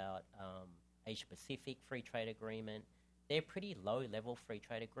talking about Asia-Pacific free trade agreement. They're pretty low-level free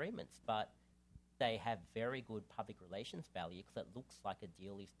trade agreements, but they have very good public relations value because it looks like a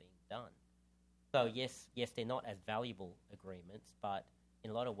deal is being done. So yes, they're not as valuable agreements, but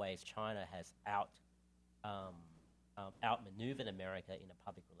in a lot of ways, China has outmaneuvered America in a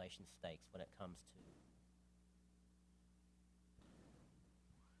public relations stakes when it comes to.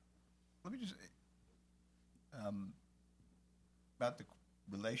 Let me just about the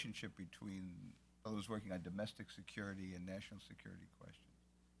relationship between those working on domestic security and national security questions.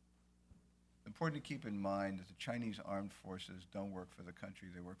 It's important to keep in mind that the Chinese armed forces don't work for the country,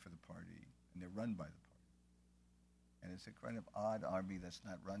 they work for the party, and they're run by the party. And it's a kind of odd army that's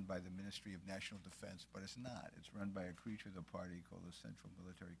not run by the Ministry of National Defense, but it's not. It's run by a creature of the party called the Central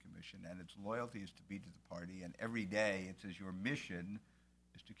Military Commission, and its loyalty is to be to the party, and every day it says your mission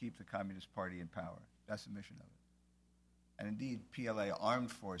is to keep the Communist Party in power. That's the mission of it. And indeed, PLA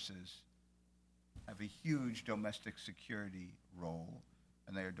armed forces have a huge domestic security role,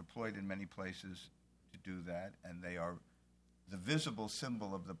 and they are deployed in many places to do that, and they are the visible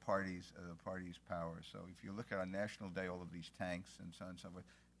symbol of the party's power. So if you look at on National Day, all of these tanks and so on and so forth,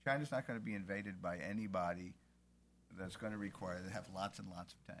 China's not going to be invaded by anybody that's going to require to have lots and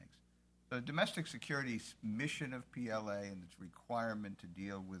lots of tanks. The domestic security mission of PLA and its requirement to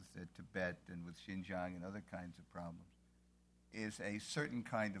deal with Tibet and with Xinjiang and other kinds of problems is a certain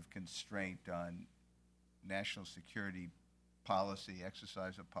kind of constraint on national security policy,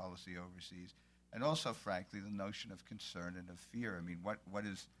 exercise of policy overseas, and also, frankly, the notion of concern and of fear. I mean,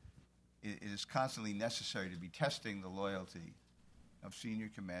 it is constantly necessary to be testing the loyalty of senior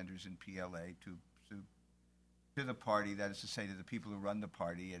commanders in PLA to the party, that is to say, to the people who run the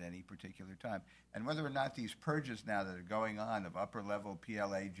party at any particular time. And whether or not these purges now that are going on of upper-level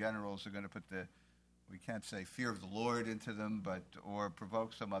PLA generals are going to put we can't say fear of the Lord into them, or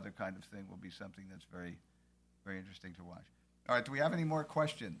provoke some other kind of thing will be something that's very, very interesting to watch. All right, do we have any more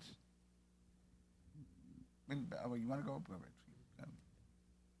questions? You want to go?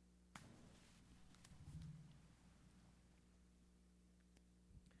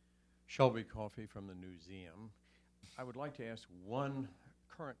 Shelby Coffey from the Newseum. I would like to ask one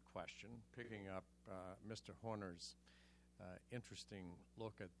current question, picking up Mr. Horner's interesting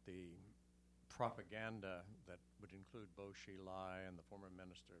look at the propaganda that would include Bo Xilai and the former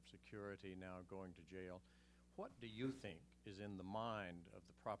Minister of Security now going to jail. What do you think is in the mind of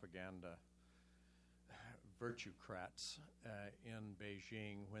the propaganda virtuecrats in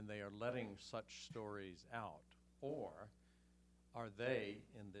Beijing when they are letting such stories out? Or are they,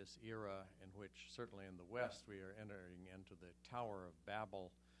 in this era in which, certainly in the West, we are entering into the Tower of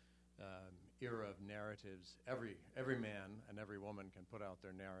Babel era of narratives, every man and every woman can put out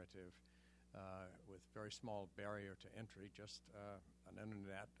their narrative with very small barrier to entry, just an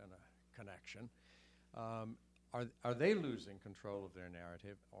internet and a connection. Are they losing control of their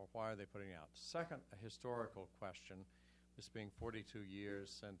narrative, or why are they putting it out? Second, a historical question, this being 42 years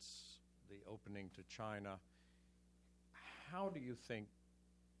since the opening to China, how do you think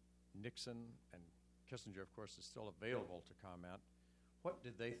Nixon, and Kissinger, of course, is still available to comment, what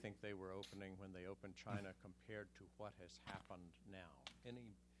did they think they were opening when they opened China compared to what has happened now?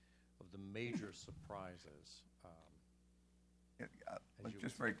 Any of the major surprises?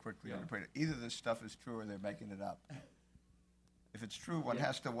 Just very quickly, either this stuff is true or they're making it up. If it's true, one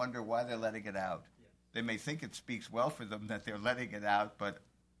has to wonder why they're letting it out. They may think it speaks well for them that they're letting it out, but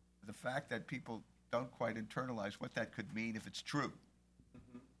the fact that people don't quite internalize what that could mean if it's true.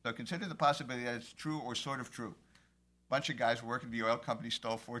 Mm-hmm. So consider the possibility that it's true or sort of true. A bunch of guys working at the oil company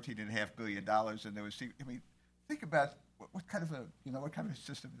stole $14.5 billion, and there was. I mean, think about what kind of a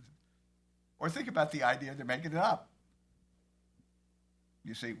system is it? Or think about the idea they're making it up.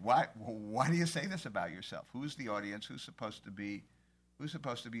 You say, why do you say this about yourself? Who's the audience? Who's supposed to be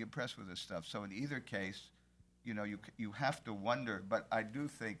impressed with this stuff? So in either case, you have to wonder. But I do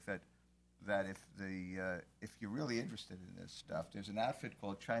think that if you're really interested in this stuff, there's an outfit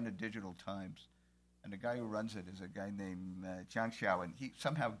called China Digital Times, and the guy who runs it is a guy named Jiang Xiao, and he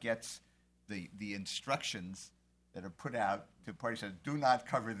somehow gets the instructions that are put out to parties. Says, do not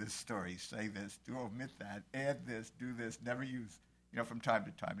cover this story, say this, do omit that, add this, do this, never use. From time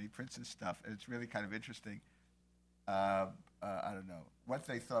to time, he prints his stuff, and it's really kind of interesting. I don't know what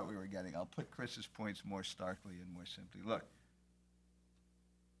they thought we were getting. I'll put Chris's points more starkly and more simply. Look,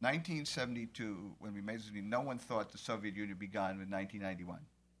 1972, when we made this, no one thought the Soviet Union would be gone in 1991.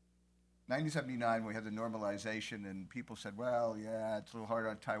 1979, we had the normalization, and people said, well, yeah, it's a little hard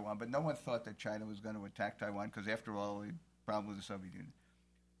on Taiwan, but no one thought that China was going to attack Taiwan because, after all, the problem with the Soviet Union.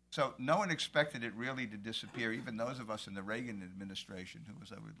 So no one expected it really to disappear. Even those of us in the Reagan administration, who,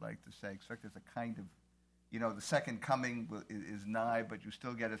 as I would like to say, expected a kind of, the second coming is nigh, but you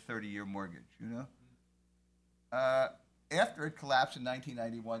still get a 30-year mortgage, After it collapsed in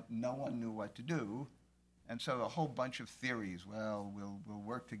 1991, no one knew what to do. And so a whole bunch of theories, well, we'll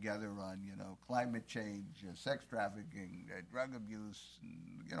work together on, climate change, sex trafficking, drug abuse,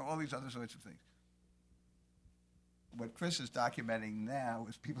 and, all these other sorts of things. What Chris is documenting now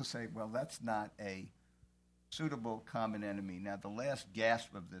is people say, well, that's not a suitable common enemy. Now, the last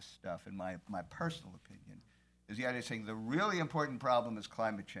gasp of this stuff, in my personal opinion, is the idea of saying the really important problem is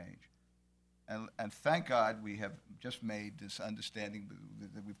climate change. And thank God we have just made this understanding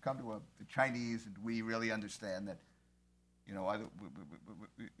that we've come to the Chinese, and we really understand that,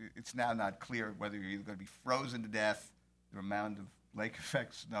 it's now not clear whether you're either going to be frozen to death, the amount of lake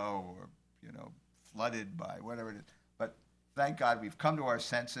effect snow, or, flooded by whatever it is. But thank God we've come to our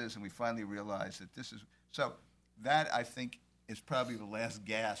senses and we finally realize that this is so. That, I think, is probably the last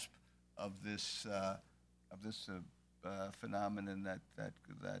gasp of this phenomenon that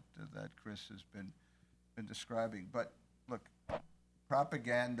Chris has been describing. But look,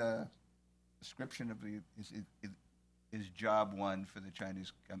 propaganda description of is job one for the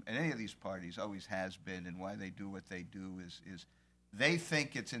Chinese, and any of these parties always has been, and why they do what they do is they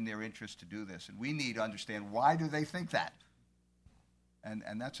think it's in their interest to do this, and we need to understand why do they think that. And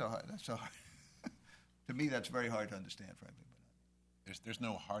that's so hard. To me, that's very hard to understand, frankly. There's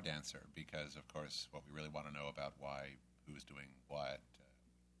no hard answer because, of course, what we really want to know about why, who's doing what,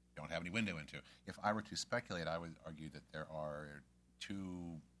 don't have any window into. If I were to speculate, I would argue that there are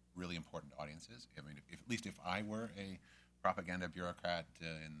two really important audiences. I mean, at least if I were a propaganda bureaucrat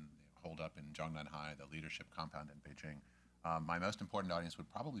holed up in Zhongnanhai, the leadership compound in Beijing, my most important audience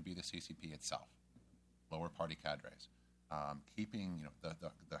would probably be the CCP itself, lower party cadres. Keeping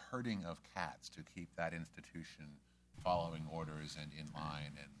the herding of cats to keep that institution following orders and in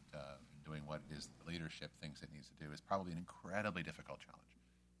line and doing what it is the leadership thinks it needs to do is probably an incredibly difficult challenge.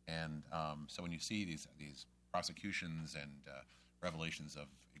 And so when you see these prosecutions and revelations of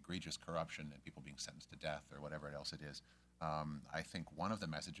egregious corruption and people being sentenced to death or whatever else it is, I think one of the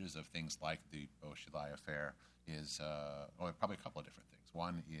messages of things like the Bo Xilai affair is, probably a couple of different things.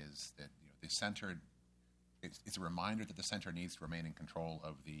 One is that the center, it's a reminder that the center needs to remain in control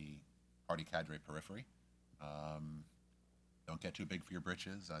of the party cadre periphery. Don't get too big for your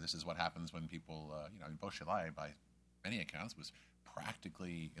britches. This is what happens when people, Bo Xilai, by many accounts, was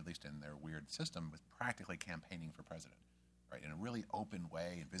practically, at least in their weird system, was practically campaigning for president, right, in a really open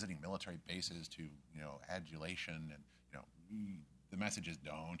way, and visiting military bases to, adulation, and, the message is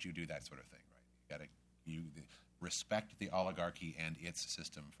don't you do that sort of thing, right? You respect the oligarchy and its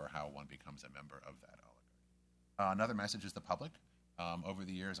system for how one becomes a member of that oligarchy. Another message is the public. Over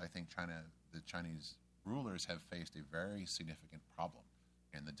the years, I think the Chinese rulers have faced a very significant problem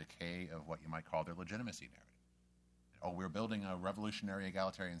in the decay of what you might call their legitimacy narrative. We're building a revolutionary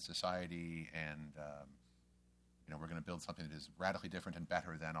egalitarian society, and we're going to build something that is radically different and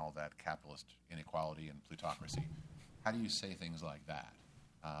better than all that capitalist inequality and plutocracy. How do you say things like that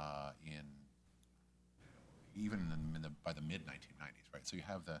by the mid 1990s, right? So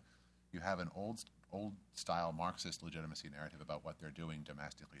you have an old style Marxist legitimacy narrative about what they're doing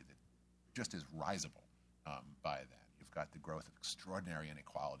domestically that just is risible by then. You've got the growth of extraordinary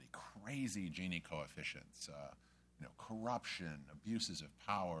inequality, crazy Gini coefficients, corruption, abuses of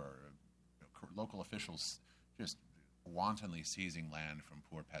power, local officials just wantonly seizing land from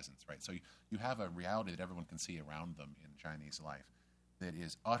poor peasants, right? So you have a reality that everyone can see around them in Chinese life that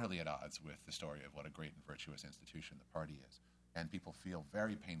is utterly at odds with the story of what a great and virtuous institution the party is. And people feel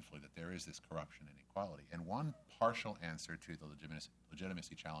very painfully that there is this corruption and inequality. And one partial answer to the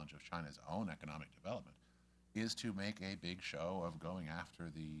legitimacy challenge of China's own economic development is to make a big show of going after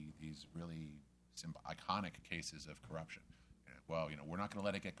these really iconic cases of corruption. Well, we're not going to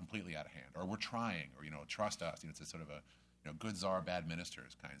let it get completely out of hand, or we're trying, or, trust us. It's a sort of a good czar, bad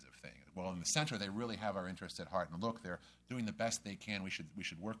ministers kinds of thing. Well, in the center, they really have our interests at heart, and look, they're doing the best they can. We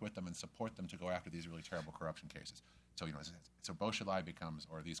should work with them and support them to go after these really terrible corruption cases. So, so Bo Xilai becomes,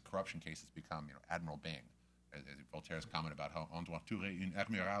 or these corruption cases become, Admiral Bing, as Voltaire's comment about how on doit tuer une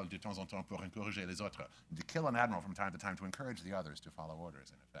admirale de temps en temps pour encourager les autres. To kill an admiral from time to time to encourage the others to follow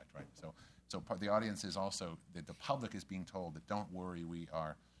orders, in effect, right? So part of the audience is also that the public is being told that don't worry, we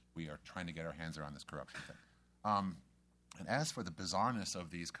are trying to get our hands around this corruption thing. And as for the bizarreness of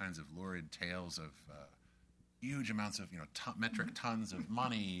these kinds of lurid tales of huge amounts of metric tons of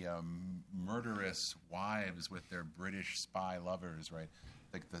money, murderous wives with their British spy lovers, right?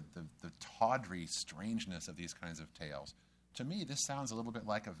 Like the tawdry strangeness of these kinds of tales. To me, this sounds a little bit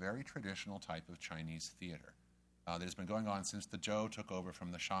like a very traditional type of Chinese theater that has been going on since the Zhou took over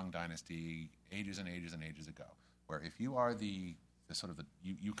from the Shang dynasty ages and ages and ages ago, where if you are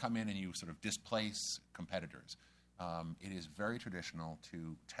you come in and you sort of displace competitors, it is very traditional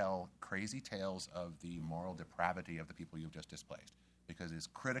to tell crazy tales of the moral depravity of the people you've just displaced, because it's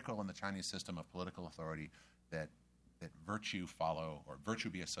critical in the Chinese system of political authority that virtue follow, or virtue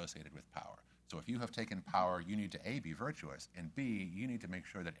be associated with power. So if you have taken power, you need to A, be virtuous, and B, you need to make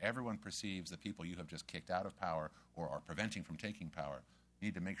sure that everyone perceives the people you have just kicked out of power or are preventing from taking power. You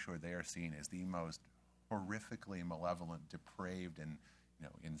need to make sure they are seen as the most horrifically malevolent, depraved, and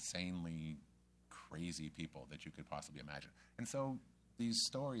insanely crazy people that you could possibly imagine. And so these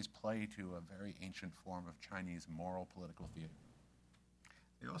stories play to a very ancient form of Chinese moral political theater.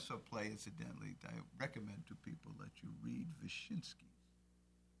 They also play, incidentally, I recommend to people that you read Vyshinsky's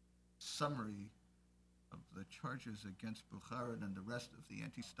summary of the charges against Bukharin and the rest of the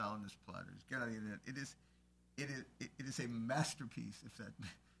anti-Stalinist plotters. Get on the internet. It is a masterpiece, if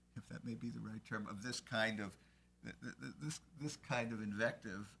that may be the right term, of this kind of this kind of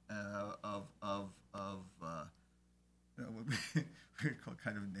invective of what we call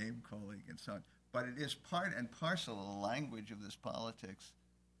kind of name calling and so on. But it is part and parcel of the language of this politics,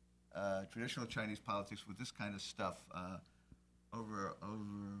 traditional Chinese politics, with this kind of stuff over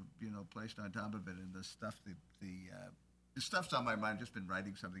placed on top of it, and the stuff's on my mind. I've just been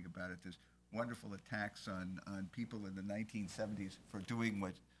writing something about it. There's wonderful attacks on people in the 1970s for doing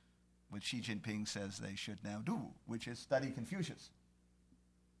what Xi Jinping says they should now do, which is study Confucius.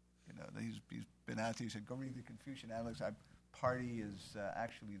 He's been out there. He said, "Go read the Confucian Analects." Our party is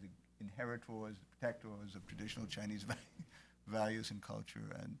actually the inheritors, protectors of traditional Chinese values and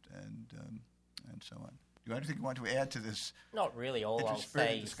culture, and so on. Do you have anything you want to add to this? Not really. All I'll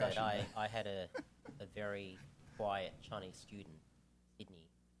say is that I had a very quiet Chinese student, Sydney,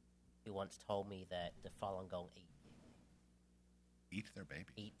 once told me that the Falun Gong Eat their baby.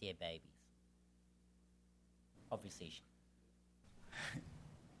 eat their babies. Obviously,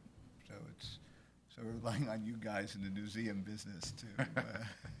 So we're relying on you guys in the museum business to.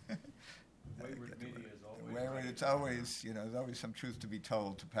 Wayward media is always. Wayward, it's always, there's always some truth to be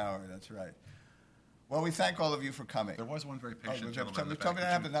told to power. That's right. Well, we thank all of you for coming. There was one very patient was gentleman in the tell me back.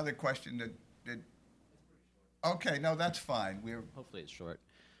 I have another question that. Okay, no, that's fine. Hopefully it's short.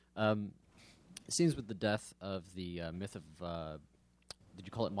 It seems with the death of the myth of, did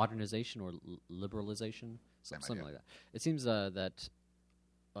you call it modernization or liberalization? Something like that. It seems that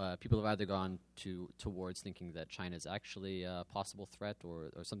people have either gone towards thinking that China is actually a possible threat or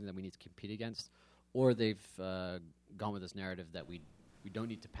something that we need to compete against, or they've gone with this narrative that we don't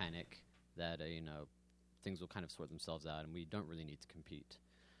need to panic, that things will kind of sort themselves out and we don't really need to compete.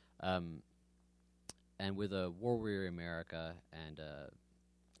 And with a war-weary America and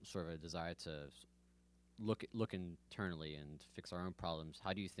sort of a desire to look internally and fix our own problems,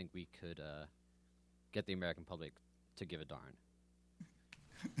 how do you think we could get the American public to give a darn?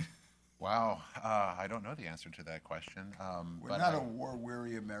 Wow, I don't know the answer to that question. We're not a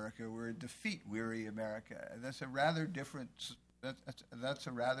war-weary America. We're a defeat-weary America. That's a rather different. That's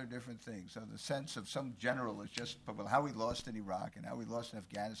a rather different thing. So the sense of some general is just how we lost in Iraq and how we lost in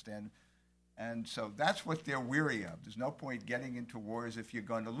Afghanistan, and so that's what they're weary of. There's no point getting into wars if you're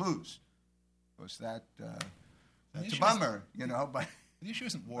going to lose, because that's a bummer, But the issue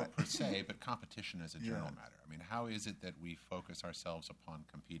isn't war per se, but competition as a general matter. I mean, how is it that we focus ourselves upon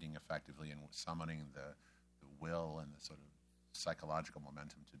competing effectively and summoning the will and the sort of psychological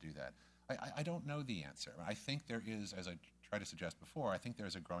momentum to do that? I don't know the answer. I think there is, as I tried to suggest before, I think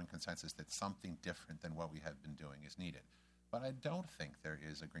there's a growing consensus that something different than what we have been doing is needed. But I don't think there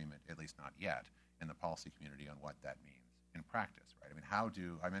is agreement, at least not yet, in the policy community on what that means in practice, right? I mean,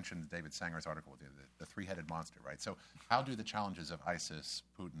 I mentioned David Sanger's article, the three-headed monster, right? So how do the challenges of ISIS,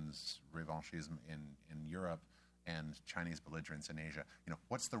 Putin's revanchism in Europe, and Chinese belligerence in Asia,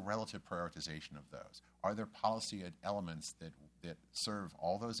 what's the relative prioritization of those? Are there policy elements that serve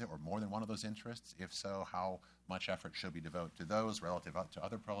all those or more than one of those interests? If so, how much effort should we devote to those relative to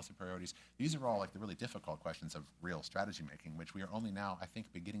other policy priorities? These are all like the really difficult questions of real strategy making, which we are only now, I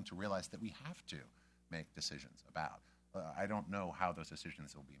think, beginning to realize that we have to make decisions about. I don't know how those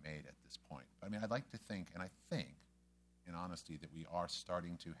decisions will be made at this point. I mean, I'd like to think, and I think, in honesty, that we are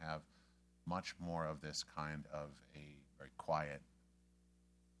starting to have much more of this kind of a very quiet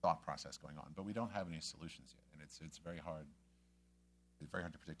thought process going on. But we don't have any solutions yet, and it's very hard. It's very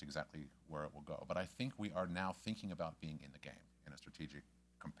hard to predict exactly where it will go. But I think we are now thinking about being in the game in a strategic,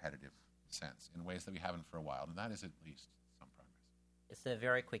 competitive sense in ways that we haven't for a while, and that is at least some progress. it's a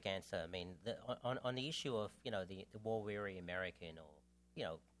very quick answer. I mean, on the issue of the war-weary American, or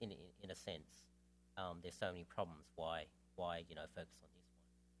in a sense, there's so many problems. Why focus on this one?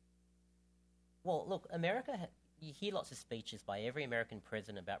 Well, look, America. You hear lots of speeches by every American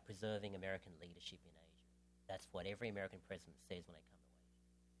president about preserving American leadership in Asia. That's what every American president says when they come to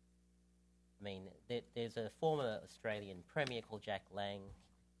Asia. I mean, there's a former Australian premier called Jack Lang.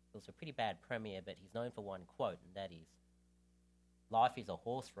 He was a pretty bad premier, but he's known for one quote, and that is, "Life is a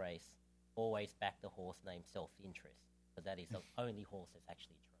horse race. Always back the horse named self-interest." But that is the only horse that's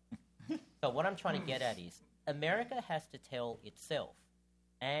actually true. So what I'm trying to get at is, America has to tell itself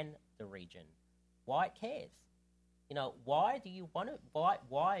and the region why it cares. Why do you want it?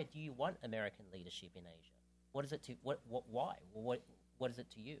 Why do you want American leadership in Asia? What is it to why? What is it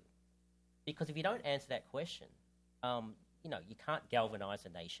to you? Because if you don't answer that question, you can't galvanize a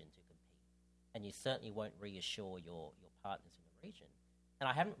nation to compete, and you certainly won't reassure your partners in the region. And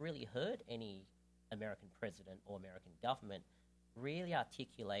I haven't really heard any American president or American government really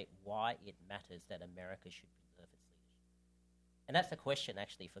articulate why it matters that America should preserve its leadership. And that's a question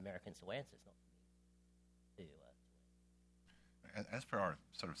actually for Americans to answer, it's not for me to As for our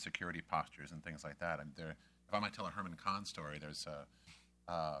sort of security postures and things like that, if I might tell a Herman Kahn story, there's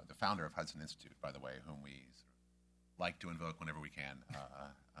the founder of Hudson Institute, by the way, whom we sort of like to invoke whenever we can.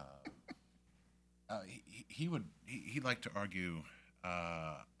 He'd like to argue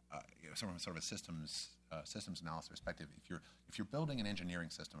from sort of a systems analysis perspective. If you're building an engineering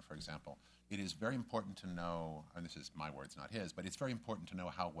system, for example, it is very important to know, and this is my words, not his, but it's very important to know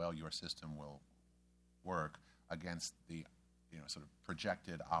how well your system will work against the sort of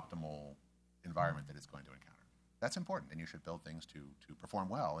projected optimal environment that it's going to encounter. That's important, and you should build things to perform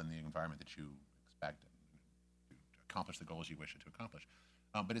well in the environment that you expect to accomplish the goals you wish it to accomplish.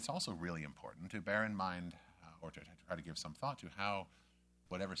 But it's also really important to bear in mind, or to try to give some thought to how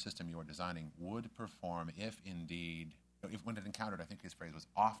whatever system you are designing would perform if indeed when it encountered, I think his phrase was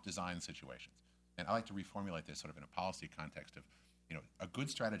off-design situations. And I like to reformulate this sort of in a policy context of, a good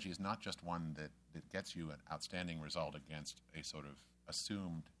strategy is not just one that gets you an outstanding result against a sort of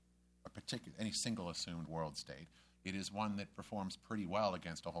any single assumed world state. It is one that performs pretty well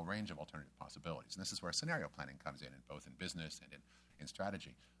against a whole range of alternative possibilities. And this is where scenario planning comes in both in business and in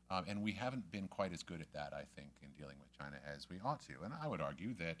strategy. And we haven't been quite as good at that, I think, in dealing with China as we ought to. And I would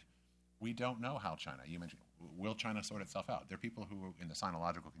argue that we don't know how China, you mentioned, will China sort itself out? There are people who in the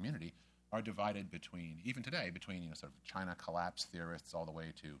sinological community are divided even today, between sort of China collapse theorists all the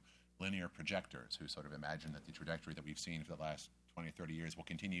way to linear projectors who sort of imagine that the trajectory that we've seen for the last 20 or 30 years will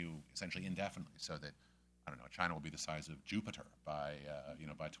continue essentially indefinitely, so that, I don't know, China will be the size of Jupiter by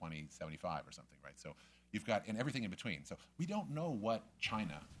 2075 or something, right? So you've got, and everything in between. So we don't know what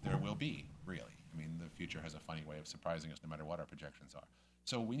China there will be, really. I mean, the future has a funny way of surprising us no matter what our projections are.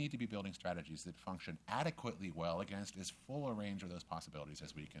 So we need to be building strategies that function adequately well against as full a range of those possibilities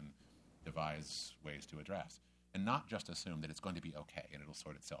as we can devise ways to address. And not just assume that it's going to be okay and it'll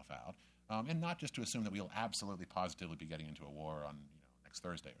sort itself out. And not just to assume that we'll absolutely positively be getting into a war on next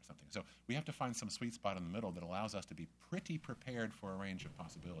Thursday or something. So we have to find some sweet spot in the middle that allows us to be pretty prepared for a range of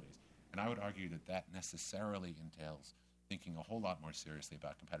possibilities. And I would argue that necessarily entails thinking a whole lot more seriously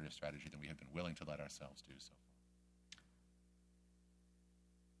about competitive strategy than we have been willing to let ourselves do so far.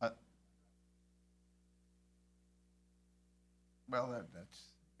 Well, that's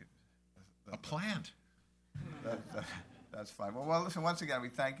a plant. That's fine. Well, listen, once again, we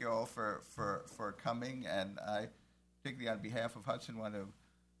thank you all for coming, and I, particularly on behalf of Hudson, want to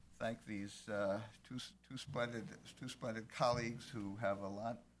thank these two splendid colleagues who have a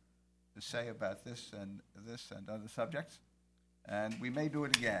lot to say about this and other subjects. And we may do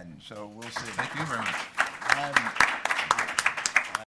it again, so we'll see. Thank you very much.